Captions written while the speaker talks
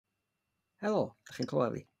Helo, ydych chi'n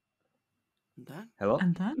clywed fi? Yndan? Helo?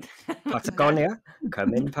 Yndan? Patagonia?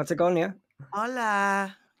 Come in, Patagonia. Hola,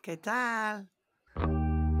 ¿qué tal?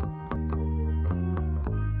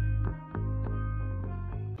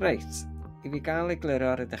 Reit, i fi gael egluro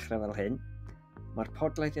ar y dechrau fel hyn, mae'r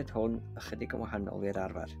podlediad hwn ychydig yn wahanol i'r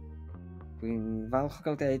arfer. Dwi'n falch o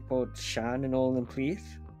gael dweud bod Siân yn ôl yn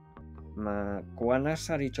plith. Mae Gwanas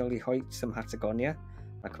ar ei jolly hoits ym Mhatagonia,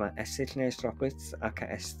 ac mae Esyllt Nest Roberts ac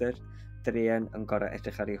Esther Drian yn gorau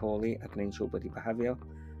edrych ar ei holi ac yn ein siŵr bod ei behafio.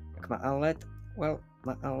 Ac mae Aled, wel,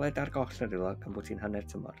 mae Aled ar goll yn rhywle gan bod hi'n hanner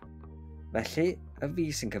tymor. Felly, y fi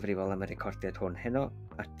sy'n gyfrifol am y recordiad hwn heno,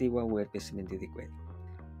 a diw a wir beth sy'n mynd i ddigwydd.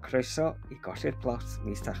 Croeso i Colli'r plot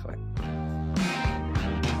mis Tachwedd.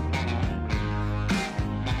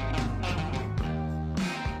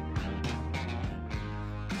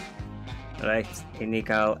 Reit, i ni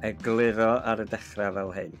gael egluro ar y dechrau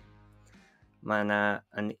fel hyn. Mae yna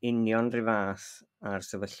yn union rhyw fath ar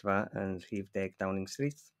sefyllfa yn rhif 10 Downing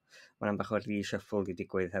Street. Mae yna bach o reshuffle wedi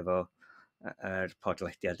digwydd hefo yr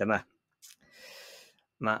podlediad yma.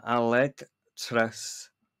 Mae Aled Trys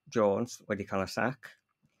Jones wedi cael y sac,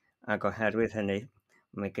 ac oherwydd hynny,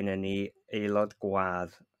 mae gennym ni aelod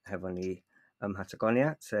gwadd hefo ni ym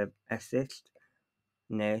Mhatagonia, sef Esyllt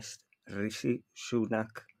Nest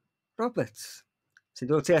Roberts.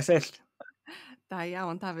 Sy'n dod ti, Esyllt? Da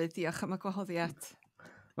iawn, Dafydd, diolch am y gwahoddiad.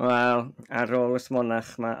 Wel, ar ôl y smonach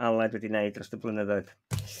mae Aled wedi wneud dros y blynyddoedd.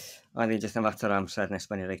 Oedd hi'n jyst yn fater o amser nes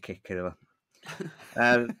bod ni'n rhoi cic iddo fo.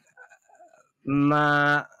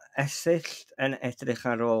 Mae Esyllt yn edrych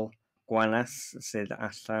ar ôl Gwanas sydd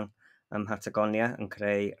allan ym Mhatagonia yn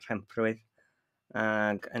creu rhemprwydd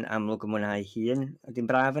ac yn amlwg yn mwynhau hun. Ydy'n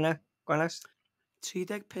braf yna, Gwanas?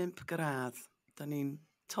 35 gradd. Da ni'n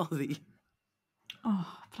toddi.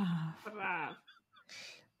 Braf. Braf.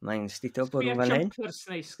 Mae'n studio bwrw fan hyn. Jumpers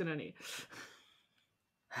neis gyda ni.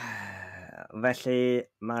 Felly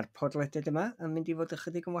mae'r podlediad yma yn mynd i fod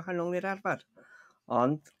ychydig yn wahanol i'r arfer.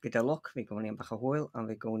 Ond, gyda lwc, fi gofyn ni am bach o hwyl, a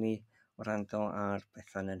fi gofyn ni wrando ar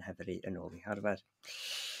Bethan yn heferi yn ôl i arfer.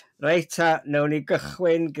 Reit, a nawn ni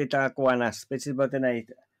gychwyn gyda Gwanas. Beth sydd bod yn neud?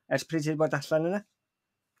 Ers pryd sydd bod allan yna?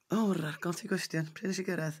 Ragol ti gwestiwn. Pryd nes i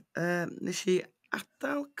gyrraedd? Nes i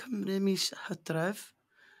adael Cymru mis Hydref,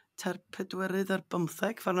 tar 4 ar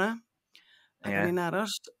 15 fanna. Ac o'n i'n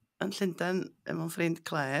aros yn Llundain efo ffrind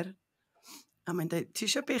Claire. A mae'n dweud, ti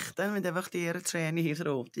eisiau bichdan? Mae'n dweud efo chdi ar y tren i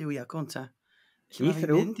Heathrow. Diwia, gwnta.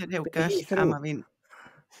 Heathrow? A mae fi'n...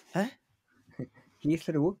 He?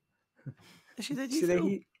 Heathrow? Nes i dweud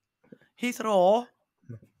Heathrow? Heathrow.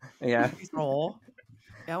 Ia. Heathrow.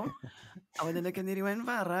 Iawn. A wedyn y gen i rywun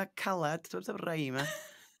fara calad, dwi'n rhai yma.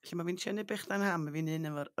 Felly mae fi'n tynnu bechdan ham, fi'n un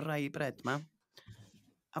efo'r rhai bred yma.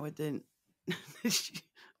 A wedyn, nes i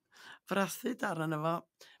frathu darn efo,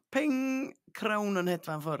 ping, crawn yn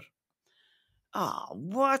hedfan ffwr.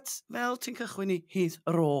 What? Fel ti'n cychwyn i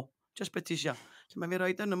Heathrow. Just beth isio. Felly mae fi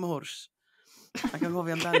roed yn ymwrs. Ac yn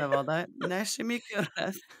gofio amdano fo, da. Nes i mi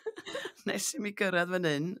gyrraedd fan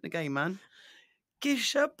hyn, y gaiman.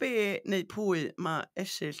 Gisio be neu pwy mae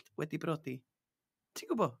Esyllt wedi brodi.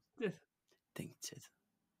 Ti'n gwybod? Deintydd.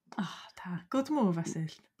 Da. Good move,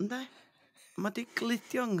 Esyllt. Ynde? Mae di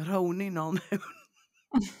glidio nghrawn i nôl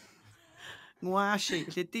mewn. Ngwasi.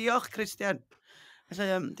 Felly, diolch, Christian.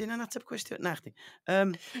 Felly, dyna'n ateb cwestiwn. Na, chdi.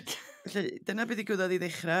 Felly, dyna beth i gwybod i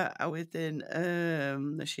ddechrau. A wedyn,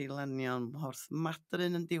 nes i lanio'n Mhorth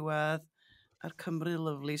Madryn yn diwedd. A'r Cymru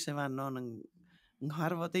lyflu sef Manon yn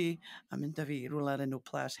ngharfod i. A mynd â fi rwla ar enw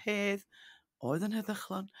Plas Hedd. Oedd yn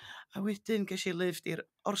heddychlon. A wedyn, ges i lyfft i'r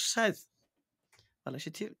Orsedd. Wel,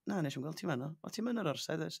 nes i ti... Na, nes i'n gweld ti fanno. O, ti'n mynd yr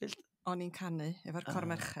Orsedd, Esyllt? O'n i'n canu efo'r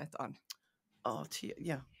cormerched, on.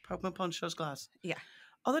 Pawb mewn ponsios glas. Ia.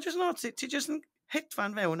 Oedd e jyst not, ti jyst yn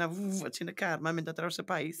hedfan fewn a ti'n y car, mae'n mynd ar draws y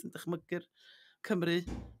baith yn dychmygu'r Cymru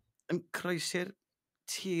yn croesi'r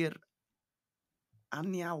tir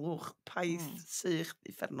anialwch paith sych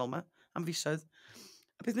uffernol ma, am fisoedd.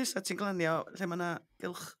 A beth nesaf ti'n glanio, lle mae yna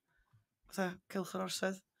gylch yr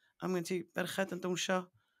Orsedd, a mwyn ti berched yn dawnsio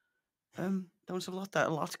dawns y floda,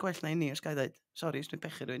 lot gwell na i ni, os gael dweud. Sori, os dwi'n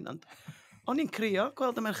pechu rwy'n, ond o'n i'n crio,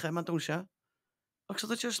 gweld y merched ma'n dawnsio. Ac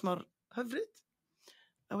oedd o just mor hyfryd.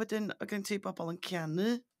 A wedyn, o gen ti bobl yn cianu,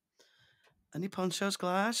 yn ei ponsios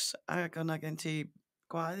glas, ac o'na gen ti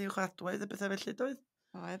gwaedd i'w chadwaidd y bethau felly doedd?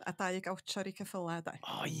 Oedd, a 2 gawchor i ceffylau, da.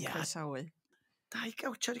 O ia. Croesawu. 2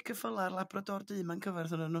 gawchor i ceffylau ar Labrador Dyma'n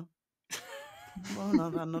cyfarth yn nhw. Mae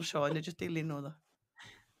hwnna'n rhan o'r sioe, neu jyst dilyn nhw, ddo.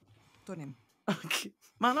 Dwi'n im.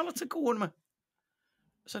 Mae yna lot o gŵn ma.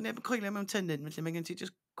 So neb yn coelio mewn tynyn, felly mae gen ti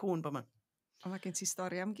jyst cŵn bo ma. O, mae gen ti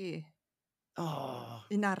stori am gi.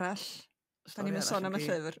 Un Un arall. Da ni'n sôn am y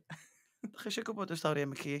llyfr. Ydych chi eisiau gwybod y stori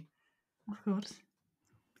am y ci? Wrth gwrs.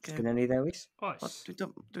 Sgynna ni ddewis? Oes.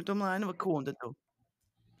 Dwi'n dod ymlaen efo cwn dydw.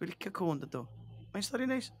 Dwi'n licio cwn dydw. Mae'n stori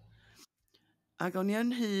neis. Ac o'n i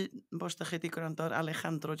yn hyd yn bos da chi wedi gwrando ar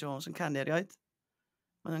Alejandro Jones yn canu erioed.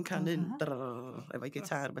 Mae'n canu'n efo'i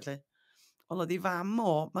gitar, felly. Ond oedd hi fam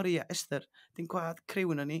o Maria Esther, di'n gwad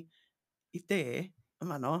criw yna ni, i de, yn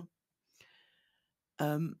fanno.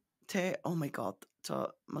 Te, oh my god, to,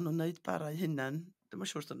 maen nhw'n neud barau hynna'n, dwi'n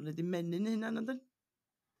siŵr os nhw'n neud i menyn hynna'n ydyn.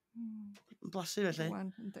 Yn blasu felly.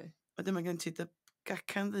 Rwan, yndi. Wedyn mae gen ti dy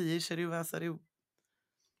gacan ddys, ryw fath o ryw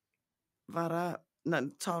fara, na,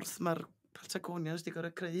 torth mae'r Mhatagonia wedi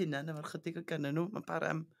gorau creu hynna, efo'r chydig o gynnu nhw. Mae'n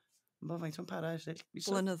para am, mae'n faint o'n para, Esyllt?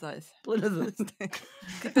 Blynyddoedd. Blynyddoedd.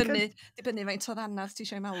 Dibynnu faint o ddanadd ti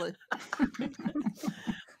eisiau malu.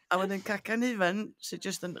 A wedyn cacan hufen, sydd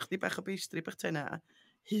jyst yn chdi bach o beistri bach tena,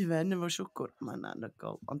 hufen efo siwgr. Mae'n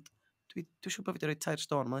anygol, ond dwi'n siŵr bod fi wedi rhoi tair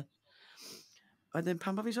stôn mwy. Wedyn,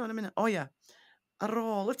 pan bod fi'n sôn am hynny, o ia, ar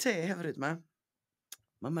ôl y te hefyd ma,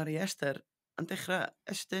 mae Maria Esther yn dechrau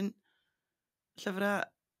estyn llyfrau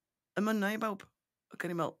ymuno i bawb. Ac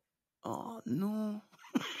yn i'n meddwl, o, no.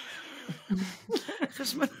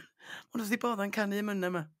 Chos mae'n wedi bod yn canu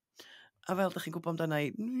ymuno yma. A fel ydych chi'n gwybod amdana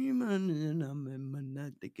i, ni mynd am ymuno,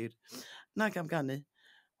 digir. Nag am ganu.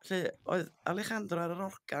 Felly, oedd Alejandro ar yr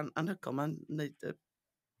organ anhygol ma'n wneud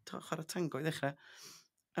chwarae tango i ddechrau.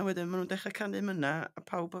 A wedyn, maen nhw'n dechrau canu ymuno, a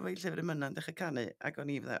pawb o fe llyfr ymuno yn dechrau canu. Ac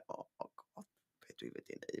o'n i fydda, o, god, be dwi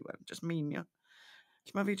wedi wneud, wan, just meinio.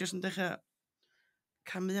 Felly mae fi jyst yn dechrau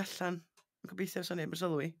camu allan, yn gobeithio sa'n neb yn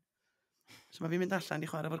sylwi. So mae fi'n mynd allan i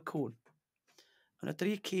chwarae efo'r cwn. Yna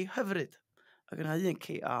 3 ci hyfryd. Ac yna 1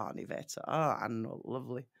 ci, ni fet, annol,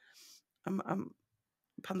 lyflu.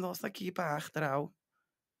 Pan ddoth na ci bach draw,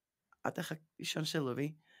 a dechrau isio'n sylw fi,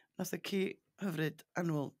 nath y ci hyfryd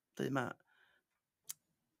annwyl Dyma.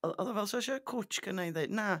 Oedd o fel so eisiau cwtch gyda i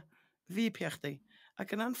ddweud, na, fi pia chdi.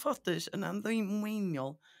 Ac yn anffodus, yn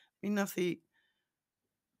andwymeiniol, mi nath i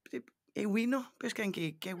ewin o, beth gen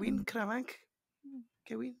gi? Gewin crafag?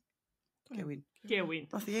 Gewin? Gewin. Gewin.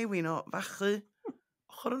 Nath i ewin o fachu,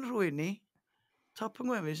 ochr yn rhywun ni, top yng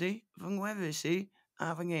ngwefus i, fy ngwefus i,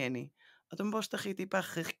 a fy ngen i. A dwi'n bos da chi di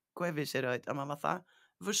bachu'ch gwefus i roed, a mae fatha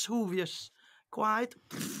Vesuvius, gwaed,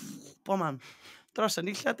 bo man. Dros y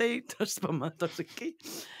nillad ei, dros bo man, dros y ci.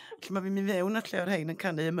 Felly mae fi'n mynd fewn at lle o'r hein yn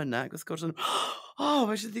canu ymuno, ac wrth gwrs yn,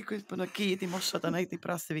 fe sy'n digwydd bod yna gyd i mosod a wneud i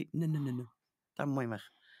brathu fi. No. Damwain fach.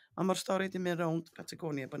 Ond mae'r stori di mynd rownd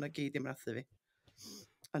Mhatagonia bod yna gyd i mrathu fi.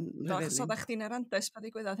 Do, achos oeddech chdi'n erandes pa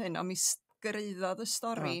ddigwyddodd hyn, ond mi sgreiddodd y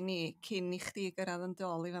stori ni cyn i chdi gyrraedd yn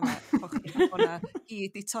dol i fyma. Bo' chdi bod yna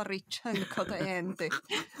gyd i torri chunk o dy en di.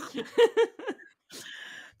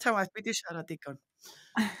 Ta waith, fi di siarad digon.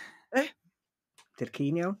 Di'r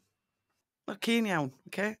ci'n iawn? Mae'r ci'n iawn,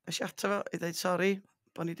 okay? Ys i ato fo i ddeud sori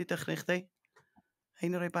bod ni wedi dychryn chdi.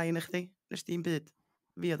 Hein yn rhoi bain i chdi, nes di'n byd.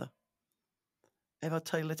 Fi oedd o. Efo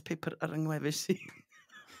toilet paper ar yngwefus i.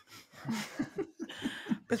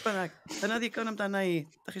 Beth bynnag, dyna ddigon amdana i.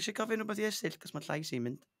 Da chi eisiau gofyn rhywbeth i Esyllt, cos mae llais i'n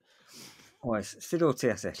mynd. Oes, sydd o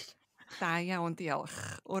ti Esyllt? Da iawn, diolch.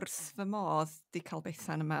 Wrth fy modd di cael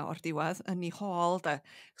Bethan yma o'r diwedd yn ei hôl da.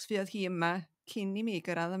 Cos fi oedd hi yma cyn i mi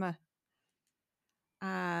gyrraedd yma.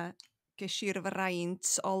 A ges i'r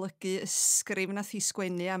fraint olygu ysgrif nath hi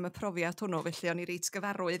sgwennu am y profiad hwnnw, felly o'n i reit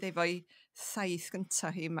gyfarwydd efo'i thaith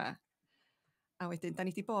gyntaf hi yma. A wedyn, da ni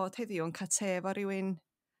wedi bod heddiw yn catef o rywun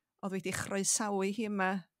oedd wedi chroesawu hi yma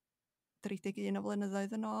 31 o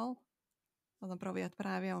flynyddoedd yn ôl. Oedd o'n brofiad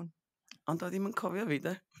braf iawn. Ond oedd ddim yn cofio fi,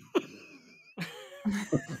 de?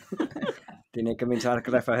 Di'n ei gymaint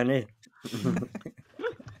argraff o hynny.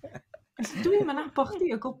 Dwi'n mynd abo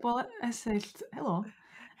chdi o gwbl Esyllt. Helo.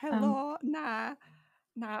 Helo, na,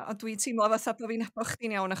 ond dwi'n teimlo fatha bod fi'n abo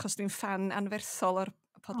chdi'n iawn achos dwi'n fan anferthol o'r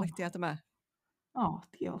podlediad yma.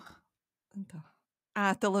 Diolch. Ynddo.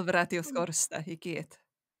 A dy lyfrau di wrth gwrs da, i gyd.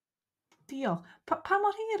 Diolch. Pa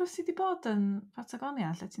mor hir wyt ti wedi bod yn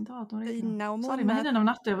Mhatagonia, lle ti'n dod? 19 mlynedd. Sori, mae hyn yn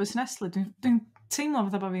ofnadwy o fusneslu. Dwi'n teimlo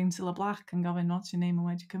fatha bod fi'n Cilla Black yn gofyn what's your name and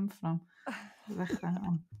where do you come from.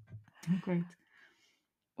 Dwi'n gweud.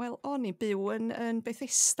 Wel, o'n i'n byw yn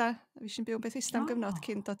Bethesda. Fi eisiau byw yn Bethesda am gyfnod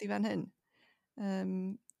cyn dod i fan hyn.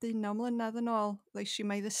 19 mlynedd yn ôl, ddoes i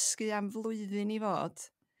mai ddysgu am flwyddyn i fod.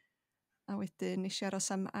 A wedyn nes i aros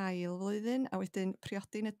am ail flwyddyn, a wedyn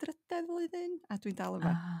priodi'n y 3edd flwyddyn, a dwi'n dal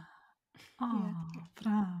yma.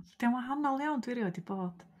 Braf. Di'n wahanol iawn dwi wedi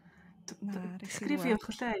bod. Sgrifiwch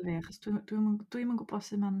y lle i fi, achos dwi'n yn gwybod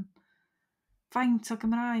sydd ma'n faint o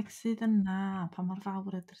Gymraeg sydd yna, pa mor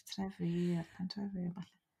fawr ydy'r trefi a'r pentrefi a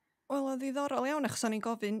falle. Wel, oedd ddiddorol iawn, achos o'n i'n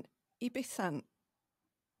gofyn i Bethan,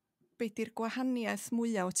 beth yw'r gwahaniaeth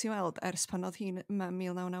mwyaf ti'n weld ers pan oedd hi'n yma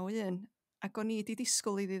 1991. Ac o'n i wedi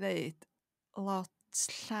disgwyl iddi ddeud lot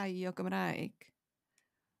llai o Gymraeg.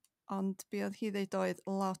 Ond be oedd hi ddeud oedd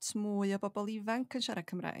lot mwy o bobl ifanc yn siarad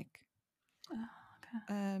Cymraeg.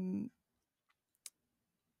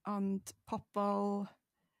 Ond pobl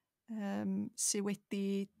sydd wedi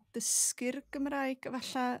dysgu'r Gymraeg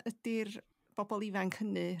efallai ydy'r bobl ifanc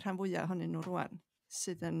hynny rhan fwyaf ohonyn nhw rwan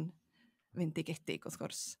sydd yn fendigedig wrth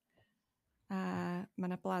gwrs. A mae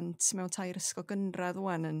yna blant mewn tair ysgol gynradd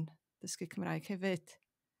rwan yn dysgu Cymraeg hefyd.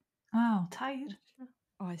 Waw, tair?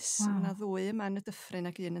 Oes, Wow. mae yna 2 yma yn y Dyffryn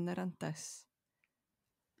ac 1 yn yr Andes.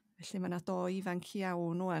 Felly mae yna 2 ifanc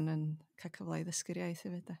iawn rwan yn cael cyfle i ddysgu'r iaith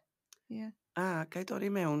hefyd. Yeah. A, gai dod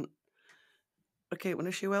i mewn.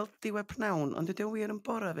 Wnes i weld diwedd pnawn, ond ydy'n wir yn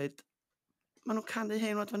bora fyd. Maen nhw'n canu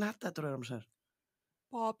hen oed fan hada drwy'r amser.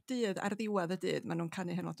 Bob dydd ar ddiwedd y dydd maen nhw'n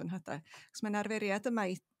canu henod yn hada. Cos mae'n arferiad yma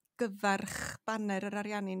i gyfarch banner yr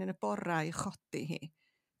ariannu'n yn y bora i chodi hi,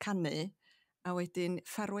 canu, a wedyn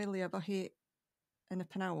ffarwelio fo hi yn y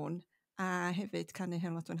pnawn, a hefyd canu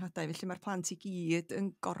henod yn hadau. Felly mae'r plant i gyd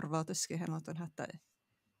yn gorfod dysgu henod yn hadau.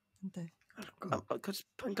 Cos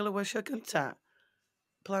pan glywes i o gynta,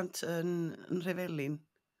 plant yn Rhefelin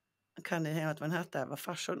yn canu hen oed fan hada, fe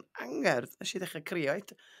ffasiwn angerdd, nes i ddechrau crio.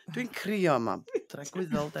 Dwi'n crio yma,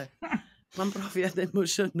 dragwyddol de. Mae'n brofiad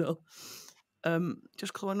emosiynol.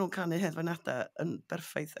 Just clywed nhw'n canu hen fan hada yn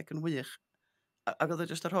berffaith ac yn wych. Ac oedd o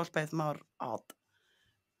just yr holl beth mor odd.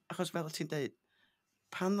 Achos fel ti'n deud,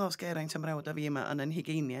 pan ddos Geraint ymrawd a fi yma yn yn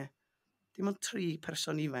higeiniau, dim ond 3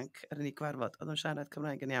 person ifanc ar unig gwarfod, oedd yn siarad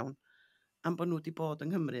Cymraeg yn iawn, am bod nhw wedi bod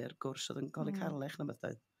yng Nghymru ar gwrs oedd yn Colli'r na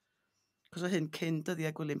bethau. Cos o hyn cyn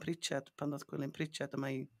dyddiau Gwilym Pritchard, pan oedd Gwilym Pritchard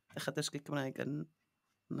yma i ddechrau dysgu Cymraeg yn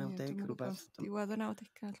 90 rhywbeth. Diwedd y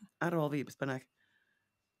 90. Ar ôl fi, beth bynnag.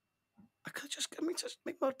 Ac oedd just gymaint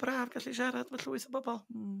mor braf gallu siarad fy llwyth o bobl.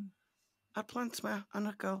 A'r plant yma,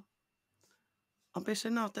 anhygoel. Ond beth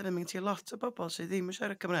sy'n nod efo, mae'n ti lot o bobl sydd ddim yn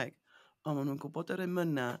siarad Cymraeg, ond maen nhw'n gwybod yr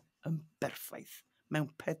ymuno yn berffaith, mewn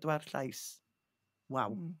 4 llais.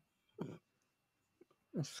 Waw.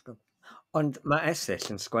 Ond mae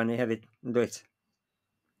Esyllt yn sgwennu hefyd, yn dweud?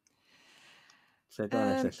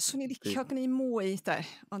 Swn i licio gwneud mwy, de,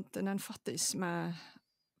 ond yn anffodus mae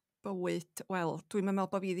bywyd, wel, dwi'n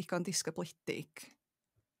meddwl bod fi ddigon disgybledig,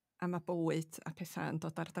 a mae bywyd a pethau yn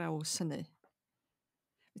dod ar draws hynny.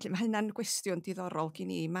 Felly mae hynna'n gwestiwn diddorol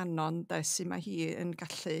gen i Manon, de, sydd mae hi yn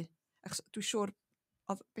gallu, dwi'n siŵr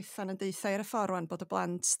oedd Bethan yn deitha ar y ffordd rwan bod y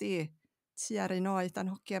blant di tua'r 1 oed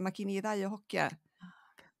a'n hogia, mae gen i 2 o hogia.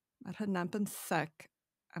 Mae'r hynna'n 15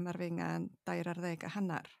 a mae'r fenga'n 12 a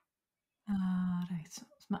hanner. Reit.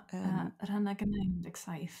 Yr hynna gyda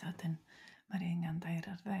 17 a dyn mae'r enga'n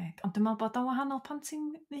 12. Ond dwi'n meddwl bod o'n wahanol pan ti'n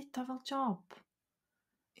neud o fel job.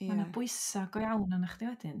 Mae yna bwysa go iawn yn chdi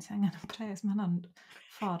wedyn. Ti angen yn pres. Mae hynna'n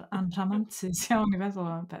ffordd anrhamantus iawn i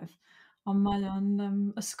feddwl am beth. Ond mae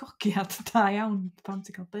o'n ysgogiad da iawn pan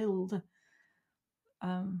ti'n cael bil.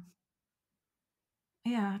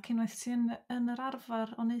 Ia, unwaith ti'n yn yr arfer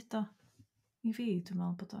o neud o i fi, dwi'n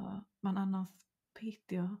meddwl bod mae'n anodd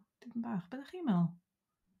peidio. Dim bach, beth ydych chi'n meddwl?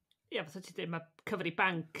 Ia, fatha ti dweud, mae cyfri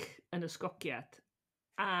banc yn ysgogiad.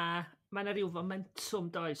 A mae yna rhyw momentum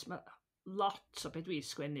does. Mae lot o beth dwi'n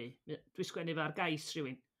sgwennu. Dwi'n sgwennu fe ar gais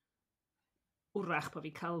rhywun. Wrach bod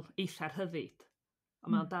fi'n cael eitha'r hyddid.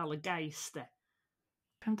 Ond mae'n dal y gais, de.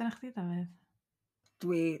 Pam dyna chdi, Dafydd?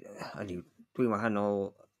 Dwi'n wahanol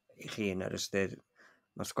i chi yn yr ystyr.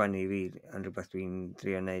 Mae sgwennu i fi yn rhywbeth dwi'n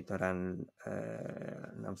drio wneud o ran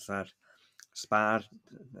yn amser sbar.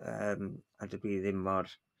 A dwi ddim mor,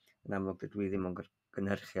 yn amlwg dwi ddim yn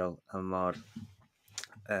gynhyrchiol a mor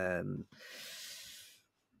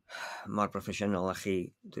broffesiynol a chi.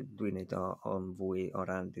 Dwi'n neud o'n fwy o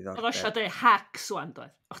ran diddordeb. Oedd osio dweud hacks wan,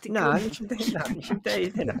 doedd? Na, nes i'n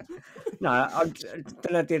deud hynna. Na, ond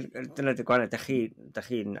dyna di'r gwanedd. Da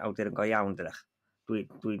chi'n awdur yn go iawn dydych.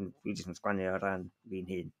 Dwi jyst yn sgwennu o ran fi'n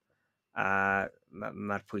hun. A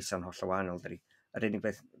mae'r pwysau'n holl o wahanol dyri. Yr unig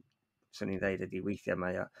beth swn i'n dweud ydi weithiau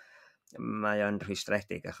mae o'n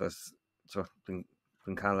rhwystredig achos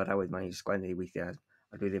dwi'n cael yr awydd mae i sgwennu weithiau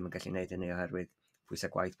a dwi ddim yn gallu gwneud hynny oherwydd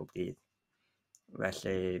pwysau gwaith bob dydd.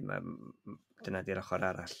 Felly dyna di'r ochr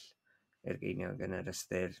arall i'r geiniog yn yr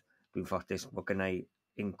ystyr. Dwi'n ffodus bod gynnau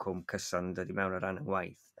incwm cyson dod i mewn o ran y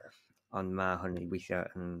waith, ond mae hynny weithiau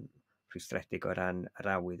yn rhwystredig o ran yr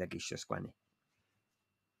awydd ag eisiau sgwennu.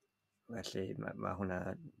 Felly mae hwnna,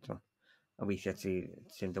 a weithiau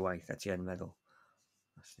ti'n dy waith a ti yn meddwl,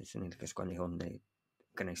 os ni'n licio sgwennu hwn neu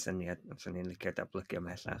gynnau syniad, os ni'n licio datblygu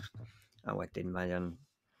ymhellach, a wedyn mae o'n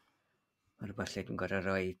rhywbeth lle dwi'n gorau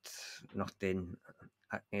rhoi nodyn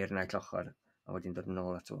i'r naill ochr, a wedyn dod yn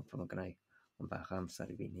ôl at o pan mae gennau yn bach o amser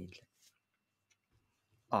i fi wneud.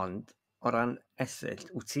 Ond, o ran esyllt,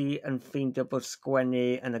 wyt ti yn ffeindio bod sgwennu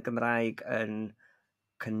yn y Gymraeg yn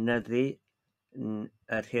cynyddu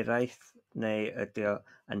yr hiraeth, neu ydy o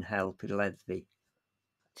yn help i'r leddfu?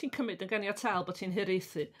 Ti'n cymryd yn ganiataol bod ti'n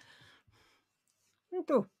hiraethu?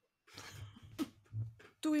 Ydw.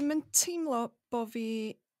 Dwi'n mynd teimlo bod fi...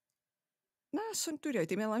 Na, dwi'n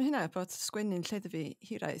rioed i meddwl am hynna, bod sgwennu'n lleddfu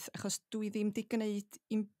hiraeth, achos dwi ddim di gwneud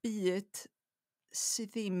un byd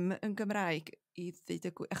sydd ddim yn Gymraeg i ddweud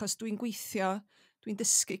y gwir. Achos dwi'n gweithio, dwi'n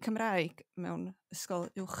dysgu Cymraeg mewn ysgol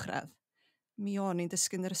uwchradd. Mi o'n i'n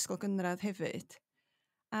dysgu yn yr ysgol gynradd hefyd.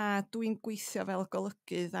 A dwi'n gweithio fel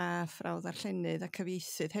golygydd a phrawf ddarllenydd a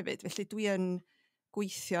cyfieithydd hefyd. Felly dwi yn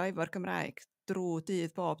gweithio efo'r Gymraeg drwy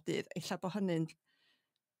dydd bob dydd. Eilla bod hynny'n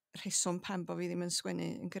rheswm pam bod fi ddim yn sgwennu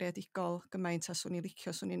yn greadigol gymaint a swn i'n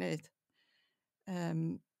licio swn i'n neud.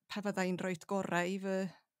 Pa fyddai'n rhoi gorau i fy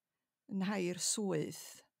nhair swydd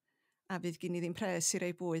a fydd gen i ddim pres i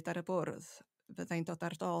roi bwyd ar y bwrdd, fyddai'n dod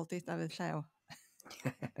ar dol di Dafydd Llew.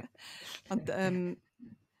 Ond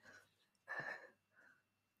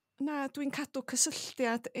na, dwi'n cadw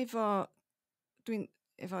cysylltiad efo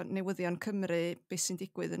newyddion Cymru, beth sy'n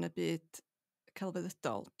digwydd yn y byd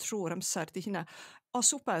celfyddydol trwy'r amser di hynna.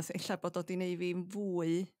 Os wbeth, ella bod o di neud fi'n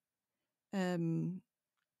fwy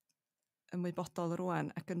ymwybodol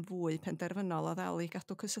rwan ac yn fwy penderfynol o ddal i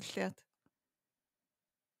gadw cysylltiad.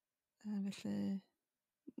 Felly,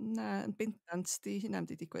 na, yn bendant di hynna'n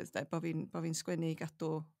di digwydd, de, bod fi'n sgwennu i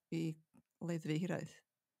gadw i leddfu hiraeth.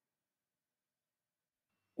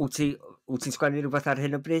 Wyt ti'n sgwennu rhywbeth ar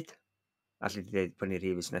hyn o bryd? Alli di dweud bod ni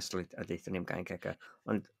rhy fusneslyd a deithon ni am gael cega.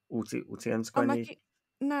 Ond wyt ti yn sgwennu?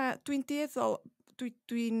 Na, dwi'n dieddol,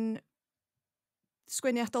 dwi'n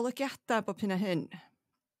sgwennu adolygiadau bob hyn a hyn.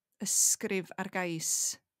 Ysgrif ar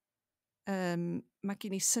gais. Mae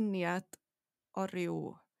gen i syniad o ryw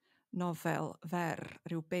nofel fer,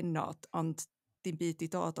 ryw bennod, ond dim byd i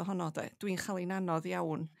dod ohono de. Dwi'n chael hi'n anodd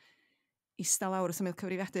iawn ista lawr wrth ymyl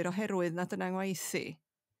cyfrifiadur oherwydd na dyna ngwaith i.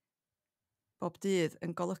 Bob dydd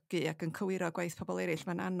yn golygu ac yn cywiro gwaith pobl eraill,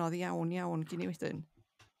 mae'n anodd iawn gen i wedyn.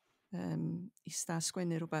 Ista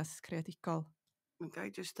sgwennu rhywbeth creadigol. Mae'n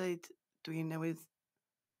gael jyst dweud, dwi'n newydd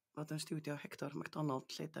fod yn stiwdio Hector MacDonald,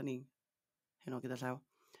 lle da ni heno gyda llaw.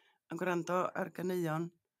 Yn gwrando ar ganeuon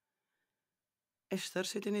Esther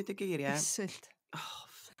sydd wedi gwneud y geiriau. Esyllt.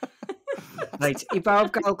 Reit, i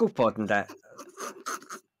bawb gael gwybod ynde,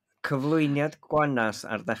 cyflwyniad gwanas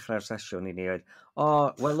ar ddechrau'r sesiwn i ni oedd,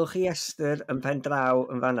 welwch chi Esther yn pen draw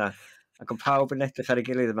yn fanna, ac yn pawb yn edrych ar ei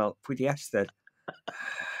gilydd yn meddwl, pwy di Esther?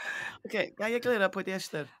 Oce, gai egluro pwy di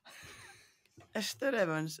Esther. Esther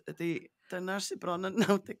Evans ydy dyna sy'n bron yn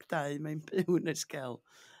 92, mae'n byw yn y sgel,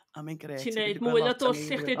 a mae'n gret. Ti'n neud mwy o dwll i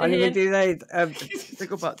chdi dy O'n i'n mynd hun? i ddeud,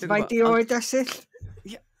 mae'n di oed Esyllt?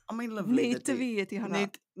 Ond mae'n lyflu. Nid y fi ydi hwnna.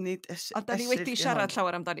 Nid Esyllt. Ond da ni wedi siarad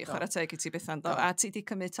llawer amdani, chwarae teg i ti Bethan, do. A ti di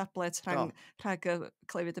cymryd tablet rhag y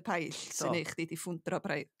clefyd y paill, sy'n ei chdi di ffwndro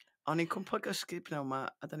braidd. O'n i'n cwmpo gysgu pnaw ma,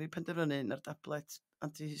 a da ni'n penderfynu na'r tablet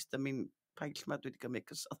antihistamine paill ma dwi wedi gymryd,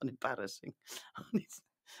 cos oedd yn embarrassing. O'n i'n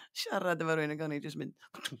siarad efo rhywun ac o'n i'n just mynd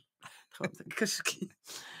cysgu.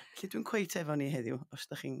 Felly dwi'n cweit efo ni heddiw, os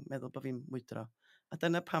da chi'n meddwl bod fi'n mwydro. A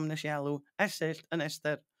dyna pam nes i alw Esyllt yn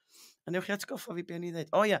Esther. A newch chi atgoffa fi be o'n i ddweud.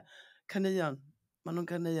 O ia, caneuon. Maen nhw'n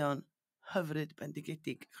caneuon hyfryd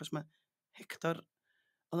bendigedig. Achos mae Hector,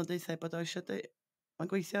 oedd yn deithau bod o eisiau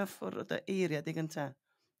mae'n gweithio ffwrdd o eiriad i gyntaf.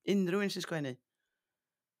 Unrhyw un sy'n sgwennu.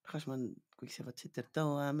 Achos mae'n gweithio fo Tudur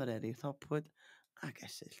Dylam, yr Eri Thopwood, ac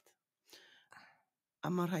Esyllt. A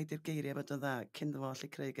mae'n rhaid i'r geiriau bod yn dda, cyn fo allu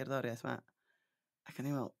creu gerddoriaeth ma. Ac o'n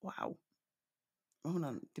i'n meddwl, waw, mae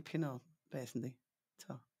hwnna'n dipyn o beth yndi.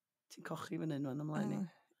 Ti'n cochi fyny nhw'n ymlaen i.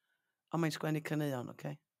 Ond mae'n sgwennu caneuon, oce?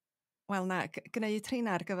 Wel na, gwneud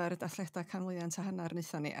treina ar gyfer y dathliadau canmlwyddiant a hanner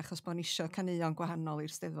wnaethon ni, achos bod ni isio caneuon gwahanol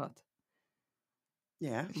i'r Steddfod. Ie,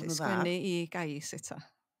 maen nhw dda. Sgwennu i gais eto.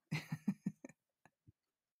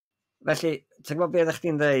 Felly, ti'n gwybod beth ydych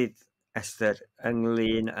chi'n dweud, Esther,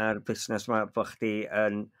 ynglyn â'r busnes yma bod chdi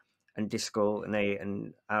yn disgwyl neu yn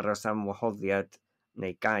aros am wahoddiad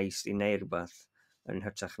neu gais i neu rhywbeth yn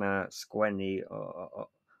hytrach na sgwennu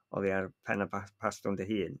oddi ar pen a pastwn dy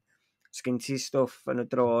hun. Sgyn ti stwff yn y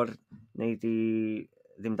dror neu di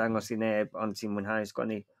ddim dangos i neb ond ti'n mwynhau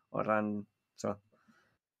sgwennu o ran...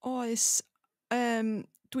 Oes,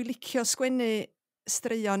 dwi licio sgwennu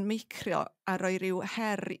straeon meicrio a rhoi rhyw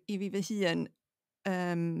her i fi fy hun.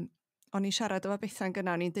 O'n i'n siarad efo Bethan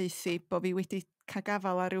gyna, o'n i'n deithi bod fi wedi cael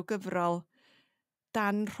gafal ar ryw gyfrol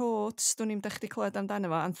Dan Rhodes, dwi'n ni'n dech chi clywed amdano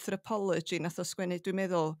fo, Anthropology, nath o sgwennu, dwi'n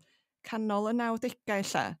meddwl, canol y 90au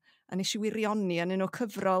lla, a nes i wirioni yn un o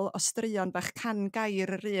cyfrol o straeon bach can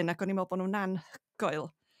gair yr un, ac o'n i'n meddwl bod nhw'n anhygoel.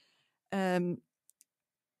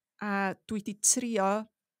 A dwi wedi trio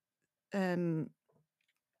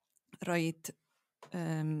roed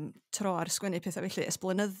tro ar sgwennu pethau felly,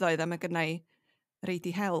 esblynyddoedd a mae gynnau reid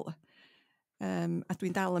i hel. A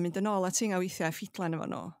dwi'n dal yn mynd yn ôl at inga weithiau ffidlan efo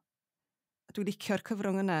nhw. A dwi'n licio'r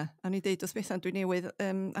cyfrwng yna. A ni deud wrth Bethan, dwi'n newydd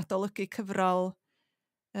adolygu cyfrol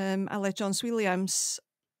Ale Jones Williams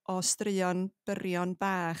o straeon byrion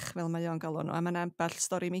bach, fel mae o'n galw nhw, a mae'n ambell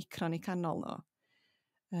stori micron i canol nhw.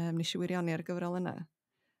 Nes i wirioni ar y gyfrol yna.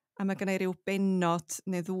 A mae gennau rhyw bennod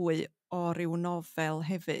neu ddwy o ryw nofel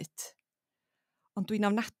hefyd. Ond dwi'n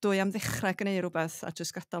ofnadwy am ddechrau gwneud rhywbeth a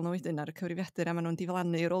jyst gadael nhw wedyn ar y cyfrifiadur a maen nhw'n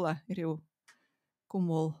diflannu i rola i ryw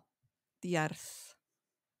gwmwl diarth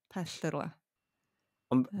pell y rola.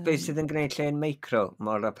 Ond beth sydd yn gwneud lle'n micro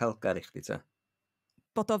mor apelgar i chdi ta?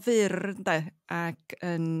 Bod o fyr, ynde, ac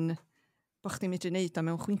yn bod chdi'n medru wneud o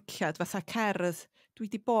mewn chwinciad, fatha cerdd. Dwi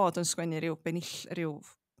wedi bod yn sgwennu ryw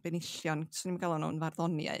benillion, swn i'n gael nhw'n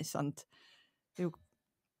farddoniaeth, ond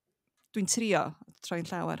dwi'n trio troi'n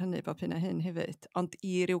llaw ar hynny bob hyn a hyn hefyd, ond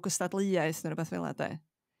i ryw gystadleuaeth neu rhywbeth fel yna, de.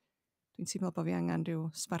 Dwi'n teimlo bod fi angen ryw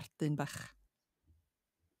sbardun bach.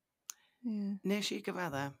 Yeah. Nes i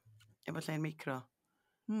gyfadda, efo lle'n micro,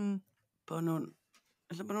 bod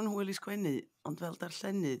nhw'n hwyl i sgwennu, ond fel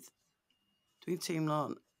darllenydd, dwi'n teimlo,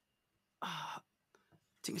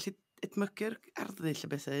 ti'n gallu edmygu'r arddull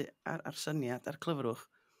y bethau ar syniad, ar clyfrwch,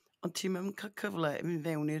 ond ti'n mynd cael cyfle i mynd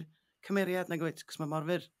fewn i'r cymeriad na gwyd, cos mae mor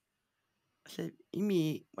fyr. Felly, i mi,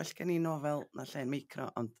 well gen i nofel na lle'n micro,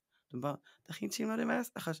 ond dwi'n bod, da chi'n teimlo'r un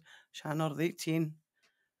fath? Achos Siân orddi, ti'n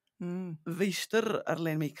feistr ar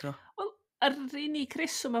le'n micro. Wel, yr unig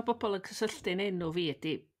reswm mae bobl yn cysylltu'n enw fi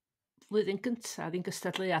ydy flwyddyn gyntaf ddyn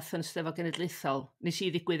gystadleuaeth yn Steddfod Genedlaethol, nes i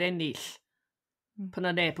ddigwydd ennill, pan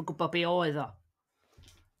o neb yn gwybod be oedd o.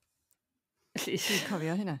 Dwi'n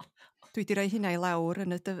cofio hynna. Dwi wedi rhoi hynna i lawr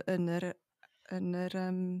yn yr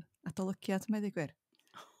adolygiad, mae'n ddigwyr.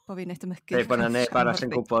 Bo fi'n edmygu. Neu bod na neb arall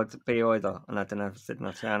yn gwybod be oedd o, yna dyna sut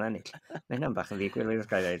mae Siân ennill. Mae hynna'n bach yn ddigwydd wrth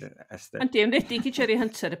gael ei Esther. Yndi, ymwneud i Jerry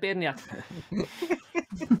Hunter y beirniad.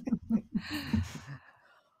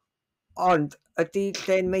 Ond, ydy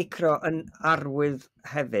lle'n micro yn arwydd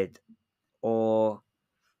hefyd o,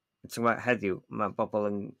 heddiw, mae bobl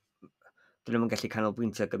yn, dyn nhw'n gallu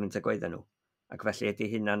canolbwyntio gymaint o gwaedda nhw, ac felly ydy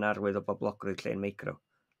hynna'n arwydd o boblogrwydd lle'n micro,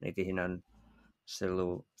 neu ydy hynna'n sylw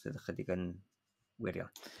sydd ychydig yn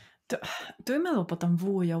wirion. Dwi'n meddwl bod o'n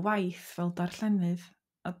fwy o waith fel darllenydd,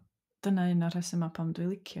 a dyna un o'r rhesymau pam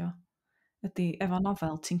dwi'n licio. Ydy, efo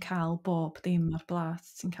nofel, ti'n cael bob dim ar blat,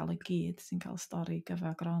 ti'n cael ei gyd, ti'n cael stori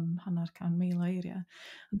gyfa gron 100,000 o eiriau.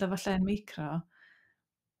 Ond efo lle'n micro,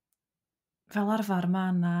 fel arfer mae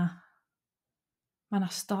na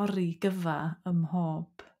stori gyfa ym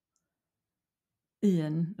mhob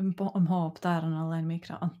darn o le'n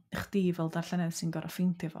micro, ond chdi fel darllenydd sy'n gorau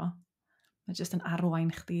ffeindio fo. Mae jyst yn arwain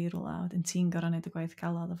chdi rwla, wedyn ti'n gorau wneud y gwaith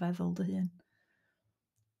calad o feddwl dy hun.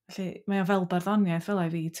 Felly, mae o fel barddoniaeth fel ei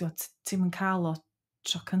fi, ti'n mynd cael o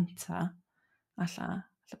tro cynta, alla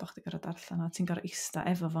bod chdi gorau darllen, a ti'n gorau ista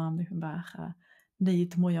efo fo am dipyn bach, a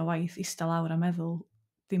wneud mwy o waith ista lawr a meddwl,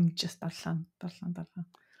 dim just darllen.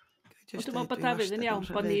 Dwi'n meddwl bod Dafydd yn iawn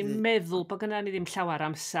bod ni'n meddwl bod gyda ni ddim llawer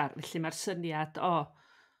amser, felly mae'r syniad o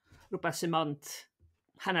rhywbeth sy'n mond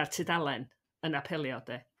hanner tudalen yn apelio,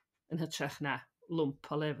 de, yn hytrach na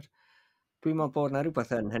lwmp o lyfr. Dwi'n meddwl bod na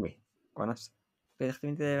rhywbeth yn hynny, Gwanas. Be ydych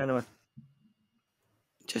chi'n dweud fan yma?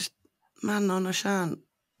 Just Manon o Siân,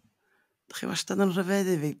 ydych chi wastad yn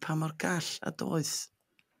rhyfeddu fi pa mor gall a doeth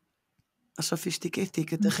a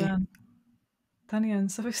sophistigedig ydych chi. Da ni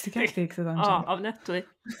yn sophistigedig, ydych O, ofnadwy.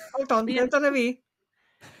 Hold on, dyna fi.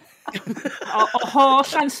 O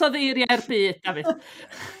holl ansoddeiriau'r byd, Dafydd.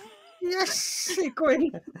 Yes, i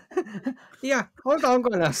gwyn. Ia, hold on,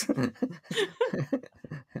 Gwanas.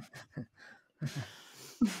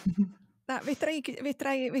 Na, fedra i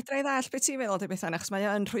ddall beth ti'n meddwl, Bethan, achos mae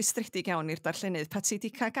o'n rhwystredig iawn i'r darllenydd. Pa ti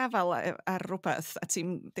di cael gafal ar rhywbeth a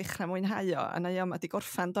ti'n dechrau mwynhau o, a na mae di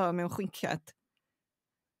gorffan do mewn chwinciad.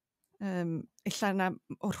 Illa na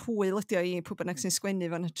o'r hwyl ydi o i pwy bynnag sy'n sgwennu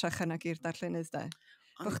fo'n hytrach yna i'r darllenydd, de.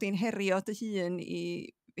 Bo chdi'n herio dy hun i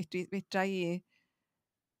fedra i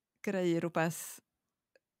greu rhywbeth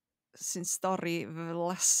sy'n stori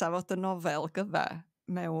flasa fod y nofel gyfa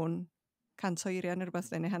mewn 100 eiriau neu rhywbeth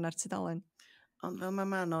neu hanner tudalen. Ond fel mae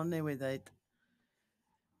Manon newydd dweud,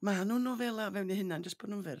 mae nhw'n nofela fewn i hynna'n jyst bod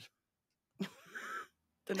nhw'n fyr.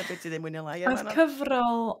 Dyna beth ti ddim mwyn i lai. Oedd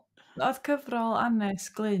cyfrol Oedd cyfrol Anes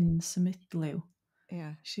Glyn Symudliw. Ie.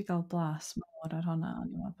 Isi gael blas mawr ar honna,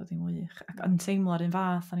 o'n i'n meddwl bod hi'n wych. Ac yn teimlo'r un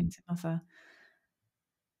fath, o'n i'n teimlo fatha,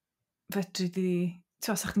 fedri di,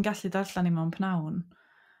 ti'n os chdi'n gallu darllen i mewn pnawn,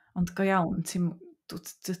 ond go iawn,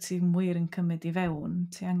 ti'n wir yn cymryd i fewn,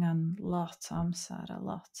 ti angen lot o amser a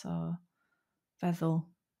lot o feddwl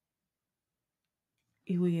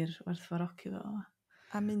i wir werthfawrogi fo.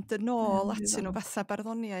 A mynd yn ôl atyn nhw fatha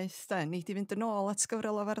barddoniaeth, de. Ni di fynd yn ôl at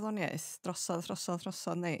gyfrol o farddoniaeth,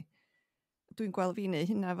 drosodd, neu. Dwi'n gweld fi neu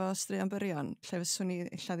hynna fo straeon byrion, lle fyswn ni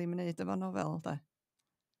illa ddim yn neud efo nofel, de.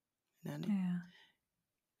 Na ni. Ie.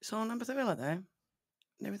 Sôn am bethau fel yna,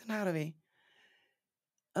 newydd yn hara fi.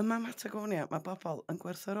 Yma Mhatagonia, mae bobl yn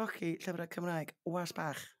gwerthfawrogi llyfrau Cymraeg was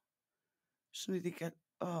bach. Swn i wedi gael,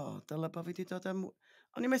 dyle bo fi wedi dod am...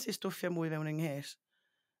 O'n i'n methu stwffio mwy fewn yng Nghys.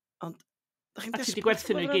 Ond, da chi'n A ti wedi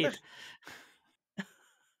gwerthu nhw i gyd?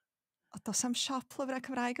 O, dos am siop llyfrau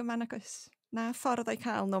Cymraeg yma nag oes? Na ffordd o'i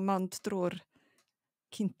cael nhw mond drwy'r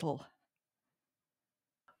Kindle.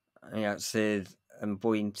 Ia, sydd yn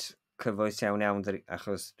bwynt cyfoes iawn,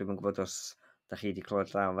 achos dwi'n gwybod os da chi wedi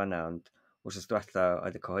clywed draw fanna, ond wrth diwetha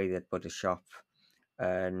oedd y cyhoeddiad bod y siop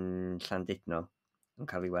yn Llandudno yn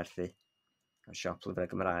cael ei werthu. Y siop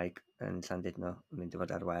lyfrau Gymraeg yn Llandudno yn mynd i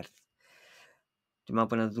fod ar werth. Dwi'n meddwl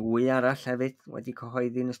bod yna 2 arall hefyd wedi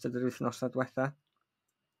cyhoeddi yn ystod yr wythnosau diwetha.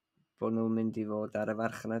 Bod nhw'n mynd i fod ar y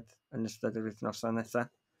farchnad yn ystod yr wythnosau nesaf.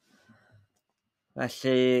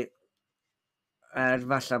 Felly,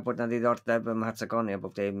 falle bod yna ddiddordeb ym Mhatagonia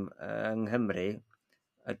bob dim yng Nghymru,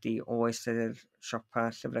 ydy oes yr siopa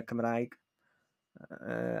llyfrau Cymraeg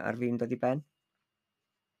ar fi'n dod i ben?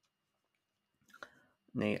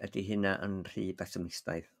 Neu ydy hynna yn rhy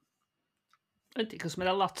besimistaidd? Ydy, cos mae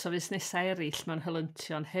yna lot o fusnesau eraill mewn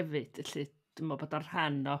helyntion hefyd, felly dwi'n meddwl bod o'r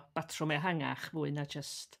rhan o batrwm ehangach fwy na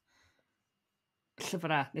just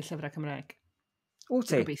llyfrau neu llyfrau Cymraeg. Wyt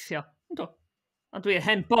ti? Dwi'n gobeithio. Yndw. Ond dwi'n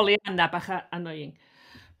hen boli anna bach annoying.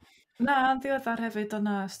 Na, ddiweddar hefyd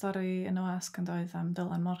o'na stori yn y wasg yn doedd am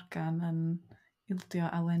Dylan Morgan yn ildio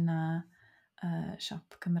awena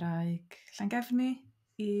siop Cymraeg Llangefni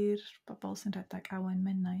i'r bobl sy'n rhedeg awen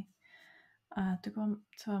mennau. A dwi'n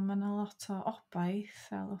gwybod, mae yna lot o obaith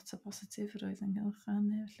a lot o positifrwydd yn gylch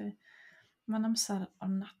hynny, felly mae'n amser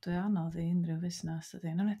ofnadwy anodd i unrhyw fusnes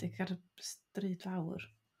ydy, yn ymwneud ar y stryd fawr.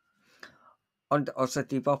 Ond os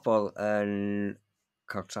ydy bobl yn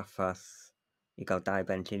cael traffath i gael 2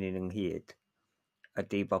 ben llinyn ynghyd,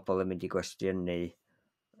 ydy bobl yn mynd i gwestiynu,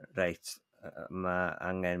 reit, mae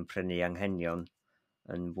angen prynu anghenion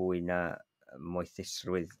yn fwy na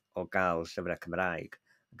moethusrwydd o gael llyfrau Cymraeg,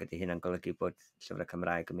 ac ydy hynna'n golygu bod llyfrau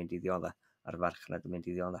Cymraeg yn mynd i ddioddau, a'r farchnad yn mynd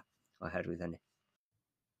i ddioddau oherwydd hynny.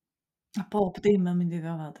 A bob dim yn mynd i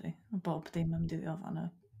ddioddau, dwi. A bob dim yn mynd i ddioddau yn y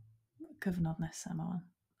cyfnod nesaf yma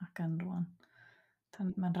ac yn rwan.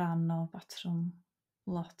 Mae'n rhan o batrwm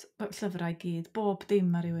lot, llyfrau gyd, bob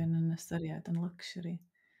dim ar rywun yn ystyried yn luxury.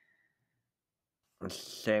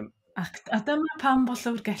 A dyma pam bod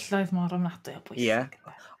llyfrgelloedd mor ofnadwy o bwysig.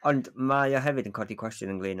 Ie, ond mae o hefyd yn codi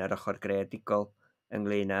cwestiwn ynglyn â'r ochr greadigol,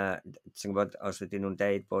 ynglyn â, ti'n gwybod, os ydyn nhw'n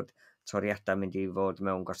deud bod toriadau mynd i fod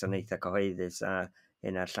mewn gwasanaethau cyhoeddus a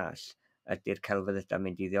hyn a'r llall, ydy'r celfyddydau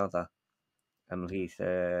mynd i ddioddau ymhlith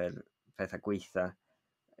yr pethau gweitha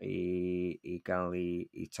i gael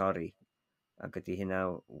i torri. Ac ydy hynna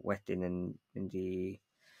wedyn yn mynd i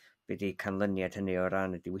byd i canlyniad hynny o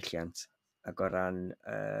ran y diwylliant ac o ran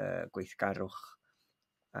gweithgarwch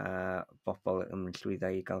a bobl yn llwyddo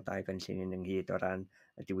i gael 2 ben llinyn ynghyd o ran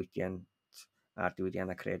y diwydiant a'r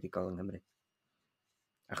diwydiannau creadigol yng Nghymru.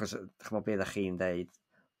 Achos, chymod beth ydych chi'n dweud,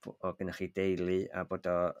 o gennych chi deulu a bod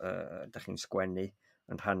ydych chi'n sgwennu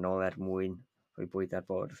yn rhannol mwyn rhoi bwyd ar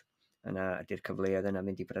bwrdd, yna ydy'r cyfleoedd yna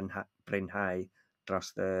mynd i brynhau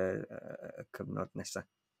dros y cyfnod nesaf.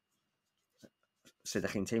 Sut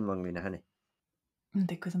ydych chi'n teimlo ynglyn â hynny? Yn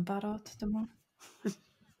digwydd yn barod, dyma.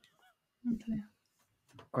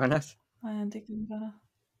 Gwanas? Mae'n digwydd yn barod.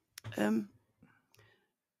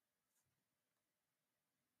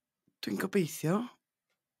 Dwi'n gobeithio,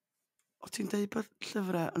 o ti'n dweud bod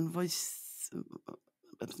llyfrau yn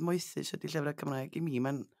moethus ydy llyfrau Cymraeg i mi,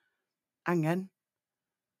 mae'n angen.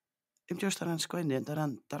 Dim just o ran sgwennu, ond o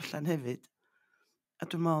ran darllen hefyd. A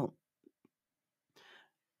dwi'n meddwl,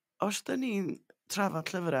 os da ni'n trafod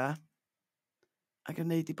llyfrau ac yn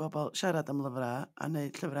neud i bobl siarad am lyfrau a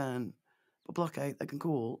neud llyfrau yn boblogaidd ac yn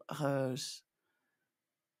cool, achos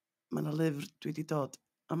mae yna lyfr dwi wedi dod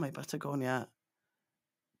o Mae Bethan,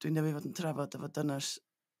 dwi'n newydd fod yn trafod efo dynas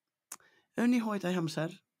yn ei hoed a'i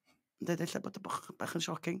hamser, yn dweud eich bod y bach yn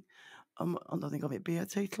shocking, ond oedd hi'n gofio, be y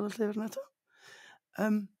teitl y llyfr na to?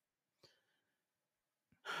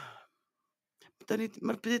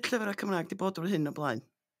 Mae'r byd llyfrau Cymraeg wedi bod drwy hyn o blaen.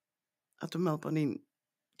 A dwi'n meddwl bod ni'n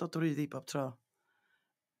dod drwyddi bob tro.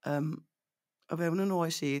 O fewn yn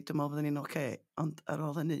oes I, dwi'n meddwl bod ni'n oce, ond ar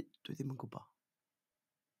ôl hynny, dwi ddim yn gwybod.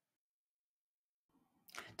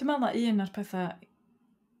 Dwi'n meddwl na un o'r pethau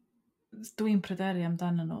dwi'n pryderu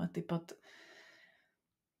amdano nhw ydy bod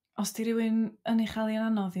os di rhywun yn ei chael i'n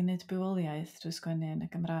anodd i wneud bywoliaeth drwy sgwennu yn y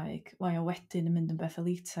Gymraeg, wai o wedyn yn mynd yn beth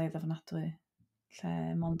elitaidd ofnadwy, lle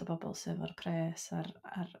mond y bobl sef o'r pres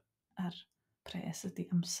a'r pres ydy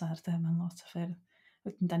amser mewn lot o ffyrdd.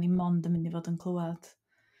 Wedyn da ni mond yn mynd i fod yn clywed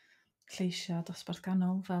lleisiau dosbarth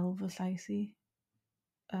ganol fel fy llais I.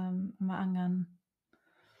 Mae angen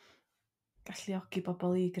galluogi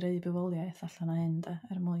bobl I greu bywoliaeth allan o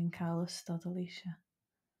hyn mwyn cael ystod o leisiau.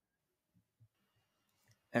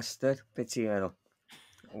 Esther, beth ti'n meddwl?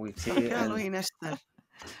 Wyt ti Cael hi'n Esther.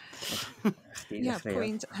 Ia,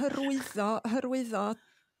 pwynt hyrwyddo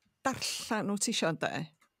darllen wyt ti isio de,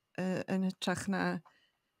 yn hytrach na,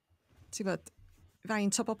 ti'n bod,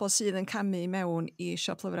 faint o bobl sydd yn camu mewn I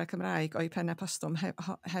siop lyfrau Cymraeg o'i penna postwm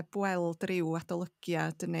heb weld ryw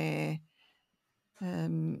adolygiad neu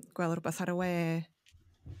gweld rhywbeth ar y we,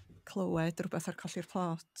 clywed rhywbeth ar colli'r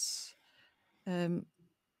plot.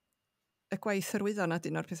 Y gwaith hyrwyddo na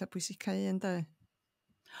dyn o'r pethau pwysicau un de.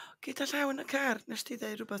 Gyda llaw yn y car, nes ti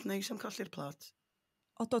ddeud rhywbeth neis am colli'r plot?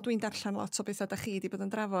 O do dwi'n darllen lot o bethau da chi wedi bod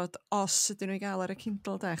yn drafod os ydyn nhw I gael ar y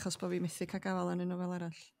Kindle de, achos bod fi methu cael gafel yn y nofel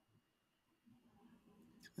arall.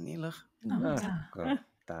 Yn ilwch.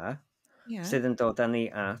 Da. Sydd yn dod â ni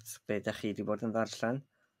at be da chi wedi bod yn ddarllen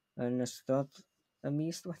yn ystod y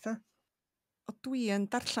mis diwetha? O dwi yn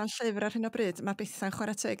darllen llyfr ar hyn o bryd. Mae Bethan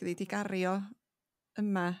chwarae teg wedi gario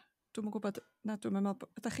yma. Dwi'n yn gwybod, na dwi'n meddwl,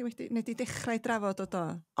 ydych chi wedi, neu di dechrau drafod o do?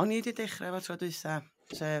 O'n I wedi dechrau efo tro dwytha,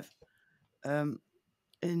 sef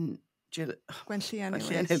Gwen Siân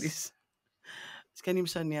Ellis. Sgen i'n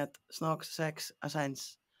syniad, snog, sex a sens.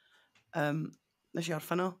 Nes I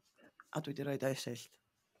orffan o, a dwi wedi rhoi da Esyllt.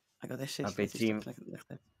 Ac oedd Esyllt. A beth ti'n...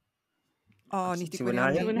 O, ni di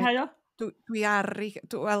gwynhau o?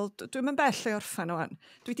 Dwi'n mynd bell o'i orffan o'n.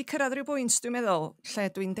 Dwi wedi cyrraedd rhyw bwynt, dwi'n meddwl,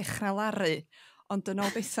 lle dwi'n dechrau laru. Ond yn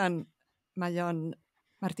ôl Bethan,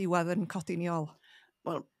 mae'r diwadd yn codi ni ôl.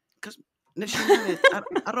 Wel, nes I hefyd,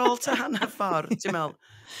 ar ôl ta hanner ffordd, ti'n meddwl,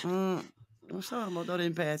 dwi'n sôn mod o'r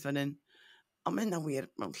un peth fan hyn. Ond mae hynna wir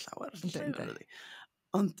mewn llawer.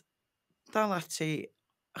 Ond dal ati,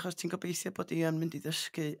 achos ti'n gobeithio bod I yn mynd I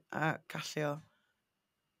ddysgu a gallio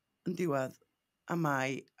yn diwedd a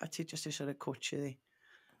mai, a ti jyst eisiau rhoi coach iddi.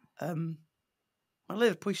 Mae'n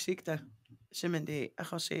lyfr pwysig da, sy'n mynd I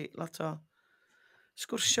achosi lot o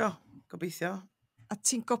sgwrsio, gobeithio. A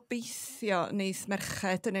ti'n gobeithio wneith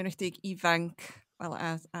merched yn enwedig ifanc, wel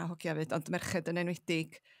a hogia fyd, ond merched yn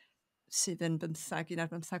enwedig sydd yn 15,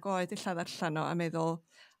 15 oed illa ddarllen o a meddwl,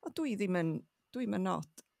 o dwi ddim yn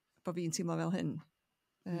nod bod fi'n teimlo fel hyn.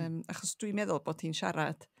 Achos dwi'n meddwl bod hi'n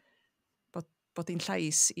siarad, bod hi'n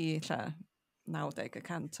llais I illa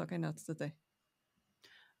 90% o genod, dydy.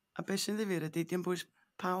 A beth sy'n ddifyr ydy, di'n bwys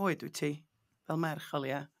pa oed wyt ti, fel merch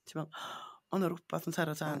olia, ti'n meddwl, ond o'r rhywbeth yn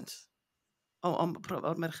taro tant.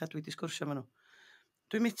 O'r merched dwi wedi sgwrsio fan nhw.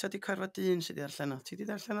 Dwi'n mito di corfod dyn sydd wedi darllen o. Ti wedi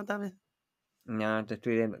darllen o, Dafydd? Na, dwi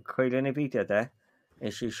ddim. Coelio neu beidio de,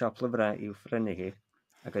 eisiau siop lyfrau i'w ffrynu hi,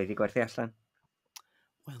 ac oedd hi gwerthu allan.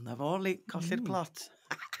 Wel, na fo, li, colli'r plot.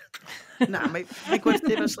 Na, mae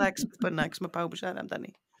gwerthu fy slegs bynnag, mae pawb yn siarad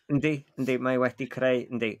amdani. Yndi, mae wedi creu,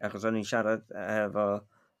 achos o'n i'n siarad efo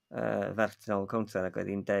vertical counter ac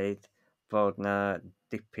oedd hi'n deud bod na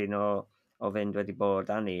dipyn o fynd wedi bod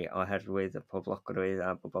â ni oherwydd y poblogrwydd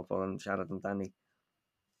a bod bobl yn siarad amdani.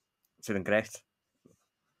 Sydd yn gret.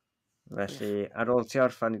 Felly, ar ôl ti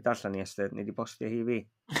orffan I darllen I Esther, ni wedi postio hi fi.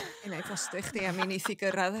 Yna I postio chdi a mi neith I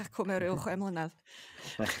gyrraedd acw mewn rhyw 6 mlynedd.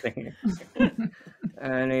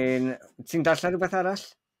 Ti'n darllen rhywbeth arall?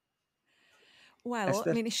 Wel,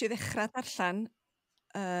 mi nes I ddechrau darllen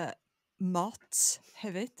Mot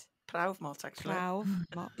hefyd. Prawf Mot, actually.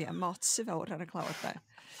 Mot sy'n fawr ar y clawr de.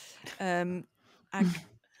 Ac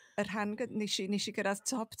yr rhan nes I gyrraedd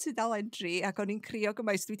top tudalen 3 ac o'n i'n crio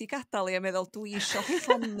gymaint dwi wedi gadael I a meddwl dwi isio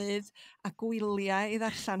llonydd a gwyliau I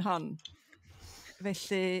ddarllen hon.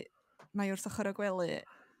 Felly mae wrth ochr y gwely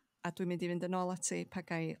a dwi'n mynd I fynd yn ôl ati pa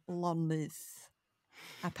gai lonydd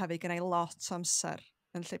a pa fi gennau lot o amser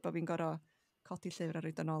yn lle bod fi'n gorau codi llyfr a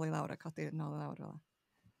rhaid yn ôl I lawr a codi yn ôl I lawr fel.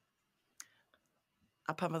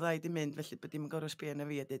 A pan fydda I di mynd, felly bod dim yn gorau sbio na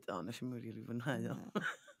fi a dweud, nes i'n mwyn I fwynhau o.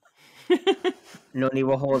 No ni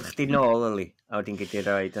wahodd chdi nôl, Eli, a wedi'n gyd I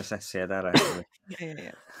roed asesiad arall.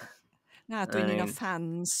 Ie. Na, dwi'n un o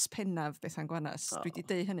fans pennaf Bethan Gwanas. Dwi wedi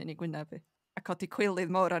deud hynny'n I gwynaf fi. A codi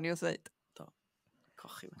cwylydd mor o'n i'w ddweud.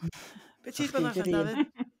 cochi. Be ti bod allan,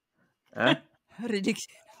 Dafydd? Rydig.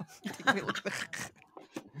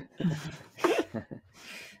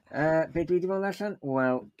 Be dwi wedi bod allan?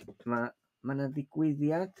 Wel, mae yna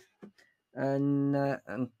ddigwyddiad yn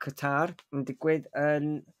Qatar, yn digwydd yn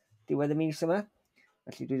diwedd y mis yma.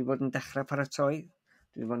 Felly dwi wedi bod yn dechrau paratoi.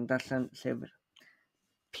 Dwi wedi bod yn darllen llyfr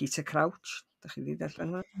Peter Crouch. Dach chi wedi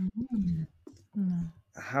darllen hwnna?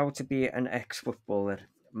 How to be an ex-footballer.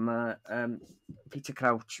 Mae Peter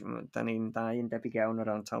Crouch, da ni'n dau yn debyg iawn o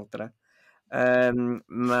ran taldra.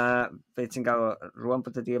 Mae be ti'n gael, rwan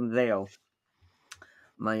bod ydi ymddeol,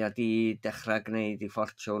 mae wedi dechrau gwneud ei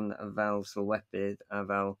ffortiwn fel sylwebydd a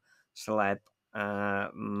fel celeb, a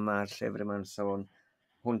mae'r llyfr yma'n sôn,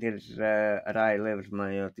 hwn di'r yr ail lyfr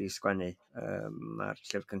mae wedi sgwennu. Mae'r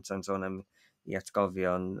llyfr cyntaf'n sôn am ei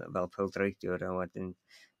atgofion fel pêl-droediwr, a wedyn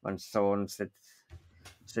mae'n sôn sut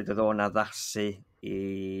oedd o'n addasu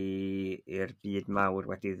i'r byd mawr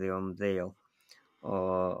wedi ymddeol o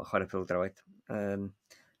chwarae pêl-droed.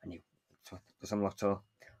 Does am lot o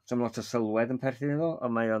sylwedd yn perthyn iddo,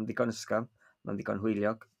 ond mae o'n ddigon ysgafn, mae'n ddigon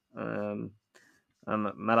hwyliog.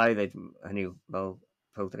 Mae rai ddeud hynny yw, fel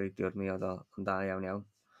pêl-droediwr mi oedd o'n da iawn.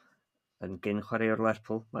 Yn gyn chwaraewr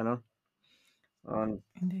Lerpwl, Manon. Ond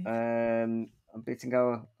beth ti'n gael,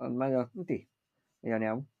 ond mae o'n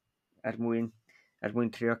iawn. Er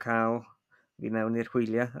mwyn trio cael fi mewn i'r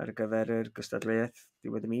hwyliau ar gyfer yr gystadleuaeth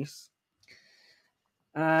diwedd y mis.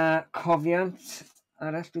 Cofiant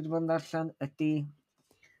arall dwi wedi bod yn darllen ydy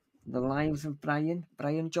The Lives of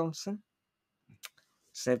Brian Johnson,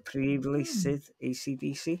 sef prif leisydd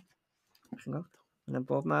AC/DC. Yna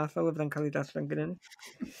bob math o lyfrau'n cael ei darllen gyda ni.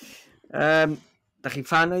 Da chi'n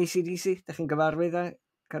fan o AC/DC? Da chi'n gyfarwydd â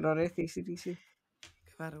cerddoriaeth AC/DC?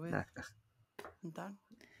 Gyfarwydd. Na.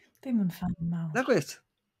 Dim yn fan mawr. Na gwyt?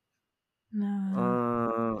 Na.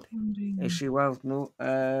 Eis i weld nhw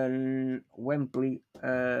yn Wembley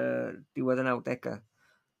diwedd y 90au.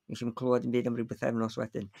 Nes i'n clywed yn byd am rhywbeth efnos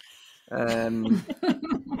wedyn.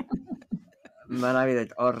 Mae'n rhaid i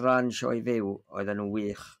ddweud, o ran sioe fyw oedd nhw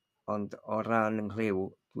wych, ond o ran yng Nghlyw,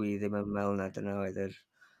 dwi ddim yn meddwl na dyna oedd yr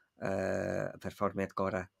perfformiad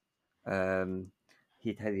gorau.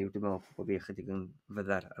 Hyd heddiw, dwi'n meddwl bod fi chydig yn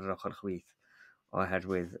fyddar ar yr ochr chwith,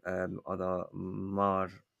 oherwydd oedd o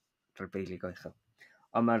mor rybeilig o uchel.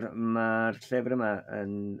 Ond mae'r llyfr yma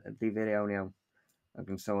yn ddifyr iawn, ac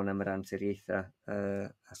yn sôn am yr anturiaethau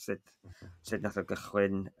a sut nath o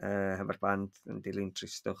gychwyn hefo'r band yn dilyn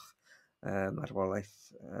tristwch marwolaeth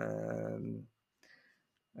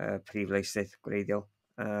prif leisydd gwreiddiol.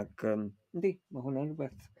 Ac mae hwnna'n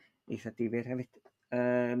rhywbeth eitha difyr hefyd.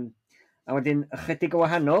 A wedyn, ychydig o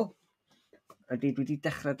wahanol, dwi wedi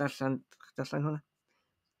dechrau darllen hwnna.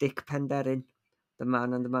 Dick Penderyn, The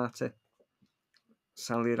Man and the Martyr.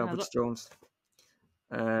 Sally Roberts-Jones.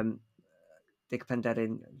 Dick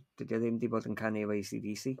Penderyn, dydy o ddim wedi bod yn canu efo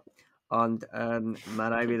AC/DC, ond mae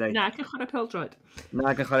rai fi ddweud... Nag yn chwarae pêl-droed.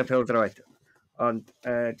 Nag yn chwarae pêl-droed. Ond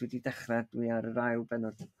dwi wedi dechrau, dwi ar yr ail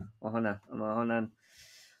bennod o hwnna. Mae hwnna'n...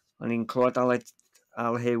 O'n i'n clywed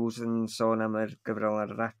Al Hughes yn sôn am yr gyfrol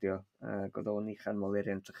ar y radio, ac oedd o'n uchan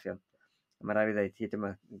molurian trychion. Mae rai fi ddweud, hyd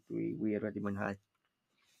yma, dwi wir wedi mwynhau.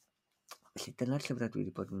 Felly dyna'r llyfrau dwi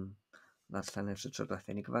wedi bod yn ddarllen ers y tro diwethaf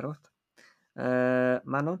i ni gyfarfod.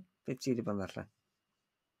 Manon, beth ti wedi bod yn ddarllen?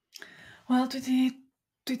 Wel,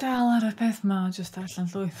 dwi dal ar y peth ma o jyst darllen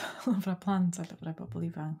llwyth o lyfrau plant a lyfrau bobl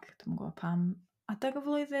ifanc. Dwi'n gwybod pam. Adeg o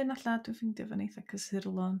flwyddyn alla, dwi'n ffeindio fan eitha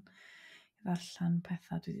cysurlon i ddarllen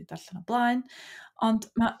pethau dwi wedi darllen o blaen. Ond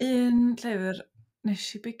mae un llyfr nes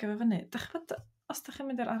i bigio fe fyny. Os da chi'n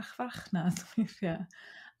mynd i'r archfarchnad, weithiau,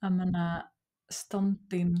 a mae yna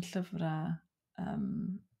stondin llyfrau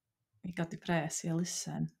i godi pres i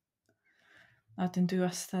elusen. A wedyn dwi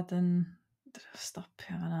wastad yn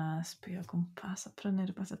stopio fan'na, sbio gwmpas a prynu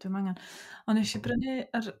rhywbeth a dwi'n angen. Ond nes i brynu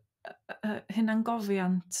hynna'n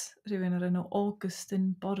gofiant rhywun o'r enw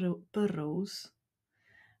Augusten Burroughs,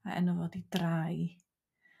 a enw fo di Drai.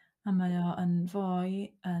 A mae o yn foi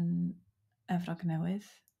yn Efrog Newydd.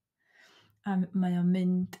 A mae o'n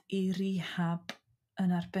mynd i rehab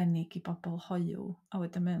yn arbennig i bobl hoyw. A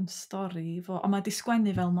wedyn mae'n stori fo, a mae di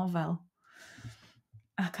sgwennu fel nofel.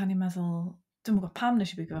 Ac o'n i'n meddwl, dwi'n gwybod pam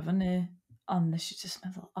nes i bigio fo fyny, ond nes i jyst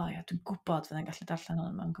meddwl, dwi'n gwybod fyddai'n gallu darllen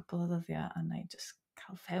hwn mewn cwbl o ddyddiau, a na i jyst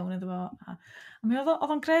cael fewn iddo fo. A mi oedd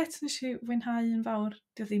o'n gret, nes i fwynhau yn fawr.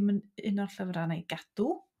 Dio ddim yn un o'r llyfrau na i gadw.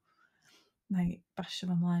 Na i basio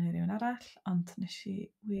fo mlaen i rywun arall, ond nes i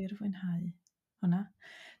wir fwynhau hwnna.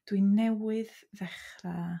 Dwi'n newydd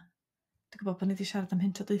ddechrau, dwi'n gwybod bod ni wedi siarad am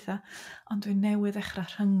hyn tro dwytha, ond dwi'n newydd ddechrau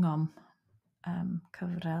rhyngom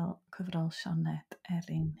cyfrol Sioned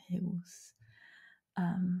Erin Hughes.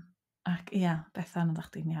 Ac ia, Bethan, oeddech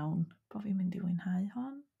chdi'n iawn bod fi'n mynd i mwynhau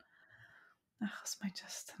hon. Achos mae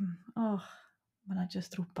just, mae yna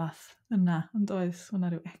just rhywbeth yna, yn does, mae yna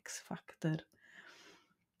rhyw X-factor.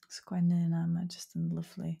 Sgwennu yna, mae just yn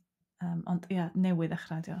lyflu. Ond ia, newydd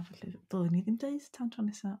ddechrau, felly dylwn ni ddim deud tan tro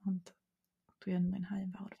nesaf, ond dwi'n mwynhau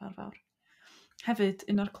yn fawr. Hefyd,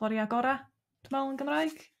 un o'r cloria gora, dwi'n meddwl yn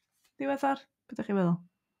Gymraeg, ddiweddar, beth ydych chi feddwl?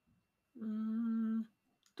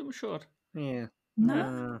 Dwi'n siŵr. Ie. Na?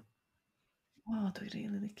 Dwi'n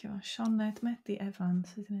rili licio. Sioned Medi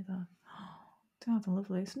Evans, sydd yn ei dwi'n meddwl yn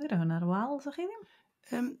lyflu. Swn i'n rhoi hwnna ar y wal, sa'ch chi ddim?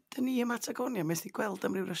 Dyn ni ym Mhatagonia, mes i gweld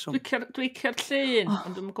am ryw reswm. Dwi'n licio'r llun,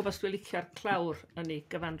 ond dwi'n gwybod os dwi'n licio'r clawr yn ei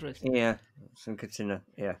gyfanrwydd. Ie, sy'n cytuno,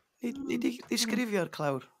 ie. Ni di sgrifio'r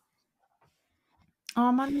clawr.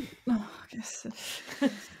 Mae'n...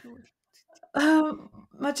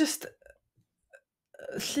 Mae just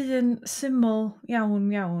llun syml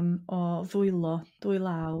iawn o ddwylo, dwy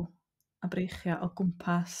law a breichio o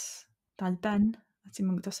gwmpas dau ben. A ti'n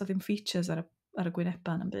mynd, dos o ddim features ar y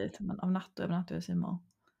gwyneban yn byd. Mae'n ofnadwy o syml.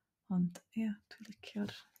 Ond, ia, dwi'n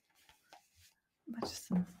licio'r... Mae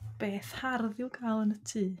jyst yn beth hardd i'w cael yn y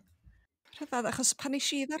tŷ. Rhyfedd, achos pan nes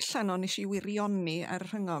i ddarllen o, nes i wirioni ar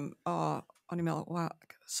rhyngom o, o'n i'n meddwl,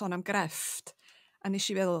 sôn am grefft, a nes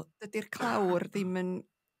i feddwl, dydy'r clawr ddim yn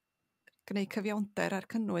gwneud cyfiawnder ar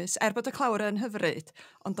cynnwys, bod y clawr yn hyfryd,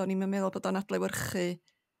 ond o'n i'n meddwl bod o'n adlewyrchu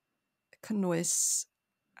cynnwys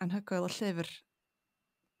anhygoel y llyfr.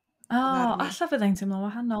 Alla fyddai'n teimlo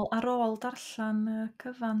wahanol ar ôl darllen y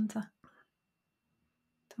cyfan ta.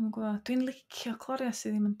 Dwi'n gwybod, dwi'n licio cloria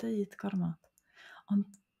sydd ddim yn deud gormod. Ond,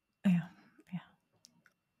 ia.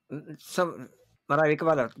 So, mae rai fi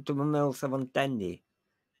gyfadda, dwi'n meddwl sef o'n denu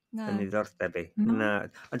Na. yn ei ddordeb i. Na.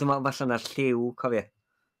 A dwi'n meddwl falle yna lliw, cofio.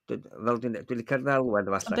 Dwi'n licio'r ddelwedd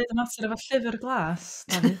So, falle. beth yn mater efo llyfr glas,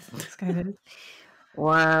 Dafydd, sgair.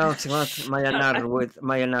 Wel, ti'n gwybod,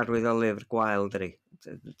 mae yn arwydd o lyfr gwael, dyri.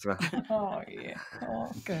 Ie.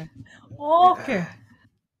 Oce.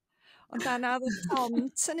 Ond na, oedd y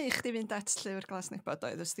font yn eich di fynd at llyfr glas nebod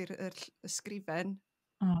oedd, os di'r ysgrifen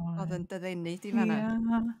oedd yn dyddenu di fanna.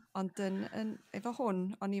 Ond efo hwn,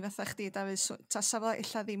 o'n i fatha chdi, Dafydd, tasa fo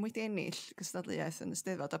illa ddim wedi ennill gystadleuaeth yn y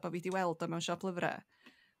Steddfod, a bod fi wedi weld o mewn siop lyfrau.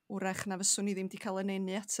 Wrach na fyswn i ddim wedi cael yn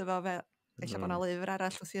enni ato fo, illa bod yna lyfr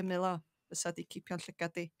arall wrth i ymyl o, fysa di cipio'n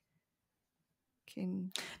llygad di.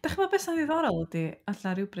 Dach chi'n beth sy'n ddiddorol ydy,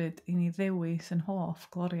 alla rhywbryd i ni ddewis yn hoff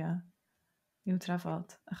gloria i'w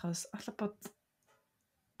trafod, achos alla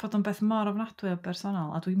bod o'n beth mor ofnadwy o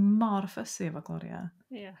bersonol, a dwi'n mor ffysu efo gloria.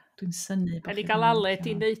 Ie. Dwi'n synnu. A ni gael aled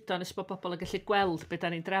i wneud o nes bod bobl yn gallu gweld beth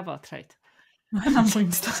da ni'n drafod, rhaid. Mae'n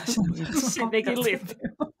bwynt da. Sy'n ei gilydd.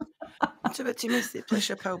 Ti'n methu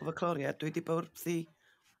plesio pawb efo cloria, dwi wedi bod wrthi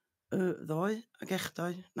ddoe ag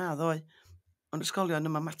echdoi, na ddoe. Ond ysgolion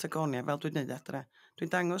yma Mhatagonia, fel dwi'n gwneud adre,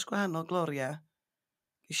 dwi'n dangos gwahanol gloria,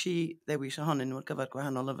 ges i ddewis ohonyn nhw ar gyfer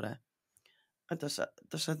gwahanol lyfrau. A does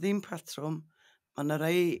a ddim patrwm, mae yna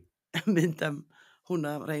rhai mynd am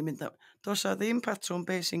hwnna, rhai mynd am... Does a ddim patrwm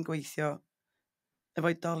beth sy'n gweithio efo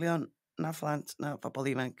oedolion, na phlant, na bobl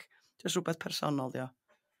ifanc. Jyst rhywbeth personol, dio.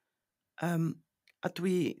 A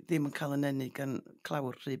dwi ddim yn cael yn enni gan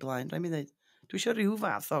clawr rhy blaen, rhaid mi ddweud. Dwi eisiau rhyw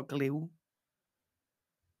fath o gliw.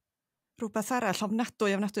 Rhywbeth arall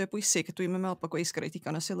ofnadwy o bwysig, dwi'n meddwl bod gweisgar ei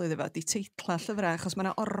digon o sylwydd efo, di teitla llyfrau, achos mae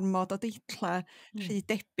yna ormod o deitla rhy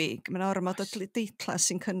debyg. Mae yna ormod o deitla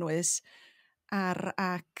sy'n cynnwys ar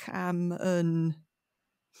ac am yn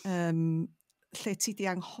lle ti di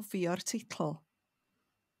anghofio'r teitl.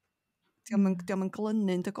 Diolch yn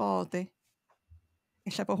glynu'n dy god i.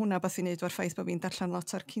 Ella bod hwnna beth i wneud o'r ffaith bod fi'n darllen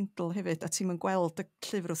lot ar Kindle hefyd, a ti'n mynd gweld y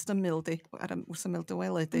llyfr wrth ymyl di, wrth ymyl dy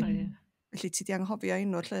wely di. Felly ti di anghofio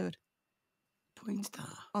enw'r llyfr. Pwynt da.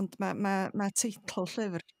 Ond mae teitl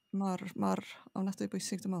llyfr mor ofnadwy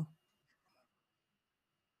bwysig, dwi'n meddwl.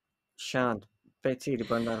 Siân, beth ti wedi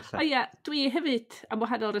bod yn darllen? O ia, dwi hefyd, am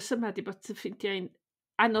wahanol resymau, di bod yn ffeindio'n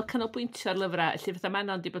anodd canolbwyntio ar lyfrau, lle fatha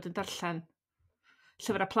Manon di bod yn darllen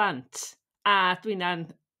llyfrau plant, a dwi'n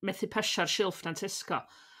methu pasio'r silff na'n tesco.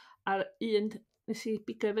 A nes i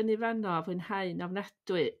bigo fyny fanno a fwynhau'n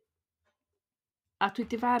ofnadwy. A dwi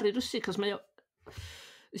di faru rwsi, cos mae o...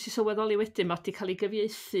 Nes i sylweddoli wedyn, mae wedi cael ei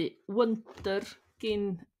gyfieithu Wonder gyn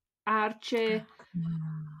R.J.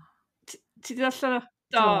 Ti di darllen o?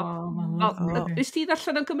 Do. Nes ti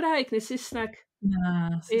darllen o'n Gymraeg neu Saesneg?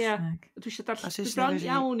 Na, Saesneg. Dwi eisiau darllen, dwi'n bron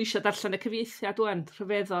iawn eisiau darllen y cyfieithiad dwi'n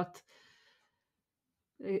rhyfeddod.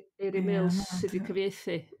 Eiri Mills sydd wedi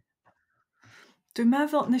cyfieithu. Dwi'n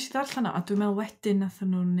meddwl, nes i ddarllen o, a dwi'n meddwl wedyn nath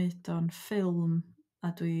nhw'n neud o'n ffilm,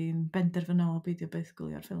 a dwi'n benderfynol o beidio beth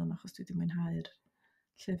gwylio'r ffilm, achos dwi wedi mwynhau'r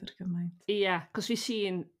llyfr gymaint. Ia, cos fi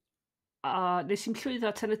sy'n, nes i'n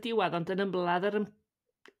llwyddo tan y diwedd, ond yn ymladd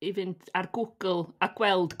i fynd ar Google a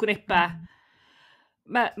gweld gwneba.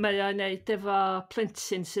 Mae o'n neud efo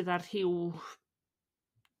plentyn sydd ar rhyw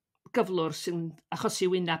gyflwr sy'n achosi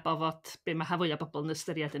wyneb o fod be mae hafwy o bobl yn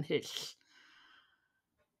ystyried yn hyll.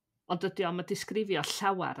 Ond ydy o'n disgrifio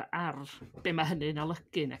llawar ar be mae hynny'n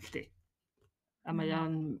olygu na chdi. A mae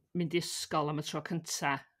o'n mynd i ysgol am y tro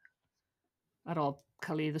cynta ar ôl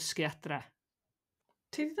cael ei ddysgu adra.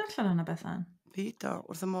 Ti wedi darllen yna Bethan? Fi do,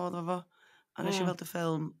 wrth y modd o fo. A nes i weld y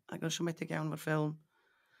ffilm, ac o'n siomedig iawn o'r ffilm.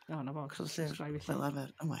 O, na fo. Cos y llyfr, fel arfer,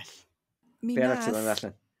 yn well. Be arall ti'n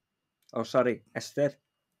ddarllen? O, sori, Esther?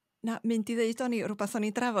 Na, mynd i ddeud o'n i, rhywbeth o'n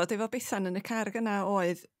i'n drafod efo Bethan yn y car gyna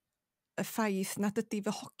oedd y ffaith nad ydy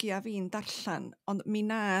fy hogia fi'n darllen, ond mi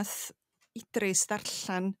nath Idris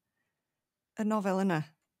darllen y nofel yna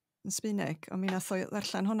yn Sbaeneg, ond mi nath o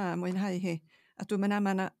ddarllen hwnna a mwynhau hi. A dwi'n mynd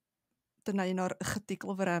am yna, dyna un o'r ychydig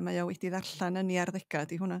lyfrau mae o wedi darllen yn ei arddegau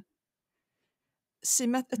di hwnna.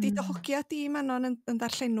 Ydy dy hogia di Manon yn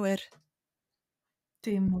darllenwyr?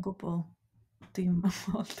 Dim o gwbl. Dim o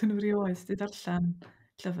modd. Dyn nhw rioed di darllen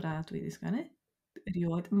llyfrau dwi wedi sgwennu.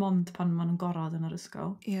 Rioed, mond pan maen nhw'n gorod yn yr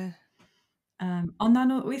ysgol. Ie. Ond na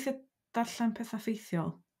nhw weithiau darllen pethau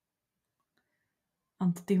ffeithiol.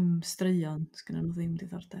 Ond dim straeon, sgynnu nhw ddim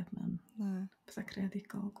diddordeb mewn pethau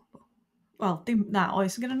creadigol o gwbl. Wel,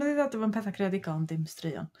 oes, sgynnu nhw diddordeb mewn pethau creadigol, ond dim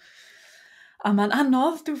straeon. A mae'n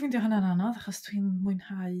anodd, dwi'n ffeindio hynna'n anodd, achos dwi'n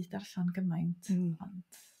mwynhau darllen gymaint.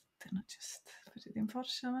 Ond dyna just, fyddi ddim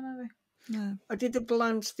fforsio yna fi. Ydy dy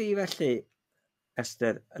blant di felly,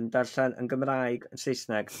 Esther, yn darllen yn Gymraeg, yn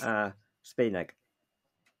Saesneg a Sbaeneg?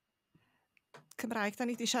 Cymraeg, da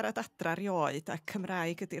ni wedi siarad adra rioed, a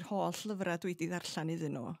Cymraeg ydy'r holl lyfrau dwi wedi ddarllen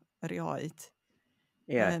iddyn nhw, rioed.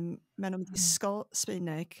 Ie. Maen nhw'n ysgol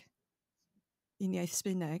Sbaeneg, uniaith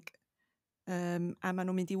Sbaeneg, a maen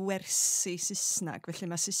nhw'n mynd i wersi Saesneg, felly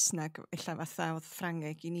mae Saesneg illa fatha oedd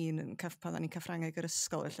Ffrangeg i ni'n pan ni'n cael Ffrangeg yr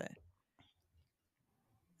ysgol, felly.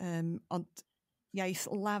 Ond iaith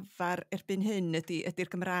lafar erbyn hyn ydy'r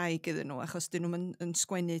Gymraeg iddyn nhw, achos dyn nhw'n yn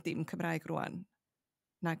sgwennu dim Cymraeg rwan,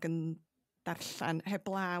 nag yn darllen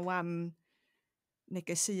heblaw am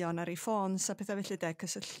negeseuon ar ei ffôns a pethau felly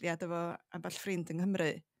cysylltiad efo ambell ffrind yng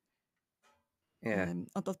Nghymru.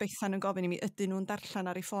 Ond oedd Bethan yn gofyn i mi, ydyn nhw'n darllen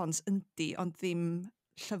ar ei ffôns? Yndi, ond ddim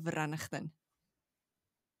llyfrau na chdyn.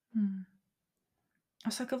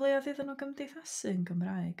 Os o gyfleoedd iddyn nhw gymdeithasu yn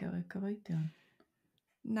Gymraeg efo cyfoedion?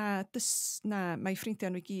 Na, mae ffrindiau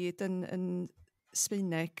nhw i gyd yn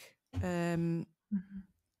Sbaeneg.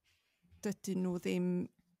 Dydyn nhw ddim,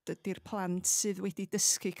 dydy'r plant sydd wedi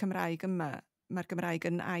dysgu Cymraeg yma, mae'r Gymraeg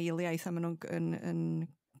yn ail iaith a maen nhw'n yn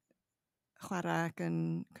chwarae ac yn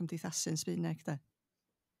cymdeithasu yn Sbaeneg, da.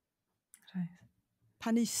 Right.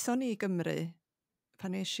 Pan eithon ni i Gymru,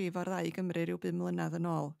 pan eis i fo'r ddau i Gymru rhyw 5 mlynedd yn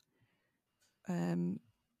ôl,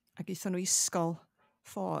 ac eithon nhw isgol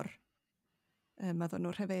ffor, oedden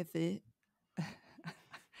nhw'n rhyfeddu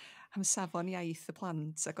am safon iaith y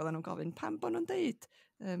plant, ac oedden nhw'n gofyn, pam bod nhw'n deud?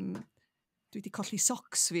 Dwi wedi colli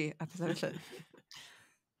socs fi, a pethau felly.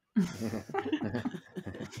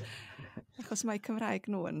 Achos mae Cymraeg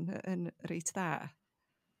nhw yn reit da.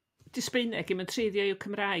 Di Sbaeneg ddim yn treiddio i'w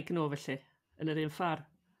Cymraeg nhw felly, yn yr un ffordd?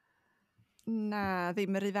 Na,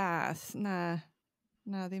 ddim yr un fath. Na,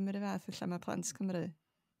 ddim yr un fath felly mae plant Cymru.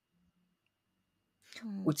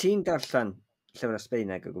 Wyt ti'n darllen llyfr o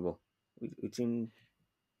Sbaeneg o gwbl? Wyt ti'n...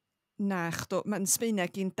 Na, mae'n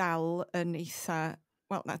Sbaeneg i'n dal yn eitha...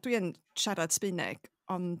 Wel, na, dwi yn siarad Sbaeneg,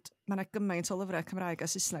 ond mae yna gymaint o lyfrau Cymraeg a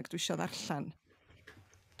Saesneg dwi eisiau ddarllen.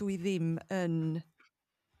 Dwi ddim yn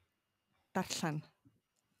darllen.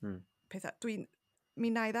 Pethau.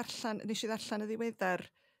 Nes i ddarllen y ddiweddar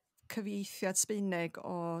cyfieithiad Sbaeneg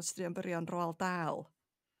o straeon byrion Roald Dahl.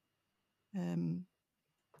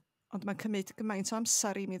 Ond mae'n cymryd gymaint o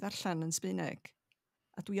amser i mi ddarllen yn Sbaeneg.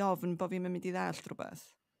 A dwi ofn bod fi'n mynd i ddallt rhywbeth.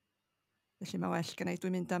 Felly mae well gen i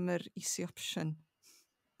dwi'n mynd am yr easy option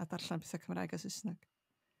a darllen pethau Cymraeg a Saesneg.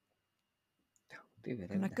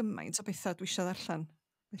 Yna gymaint o bethau dwi eisiau ddarllen.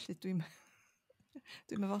 Felly dwi'n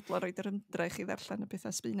fodlo roed yr ymdrech i ddarllen y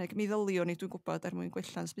pethau Sbaeneg. Mi ddyliwn ni, dwi'n gwybod, mwyn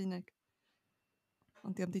gwella'n Sbaeneg.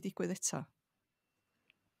 Ond diom di digwydd eto.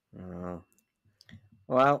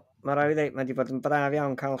 Wel, mae rai fi ddeud, mae wedi bod yn braf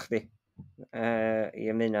iawn cael chdi i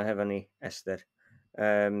ymuno hefo ni, Esther.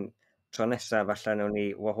 Tro nesaf, falle nawn ni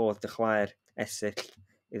wahodd dy chwaer Esyllt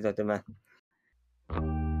i ddod yma.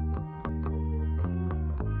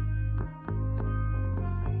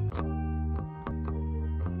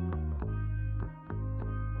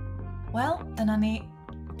 Wel, dyna ni.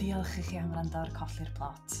 Diolch i chi am wrando ar Colli'r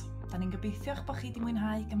Plot. Da ni'n gobeithio eich bod chi wedi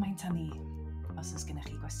mwynhau gymaint â ni. Os oes gennych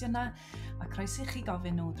chi gwestiynau, mae croeso i chi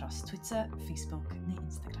gofyn nhw dros Twitter, Facebook neu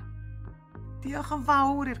Instagram. Diolch yn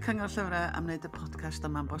fawr i'r Cyngor Llyfrau am wneud y podcast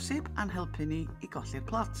yma'n bosib a'n helpu ni i golli'r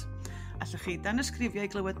plot. Allwch chi dan ysgrifio i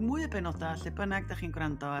glywed mwy o benodau lle bynnag da chi'n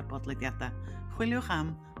gwrando ar bodlediadau. Chwiliwch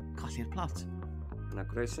am Colli'r Plot. Yna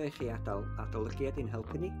groeso i chi adolygiad i'n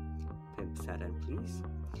helpu ni, 5 seren please.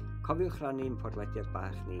 Cofiwch rannu'n podlediad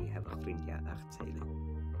bach ni hefo'ch ffrindiau a'ch teulu.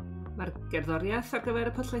 Mae'r gerddoriaeth ar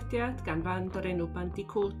gyfer y podlediad gan fand o'r enw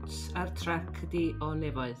Bandicoots a'r trac ydi o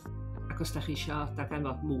nefoedd. Ac os da chi eisiau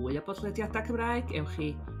darganfod mwy o bodlediadau Cymraeg, ewch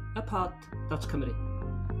i ypod.cymru.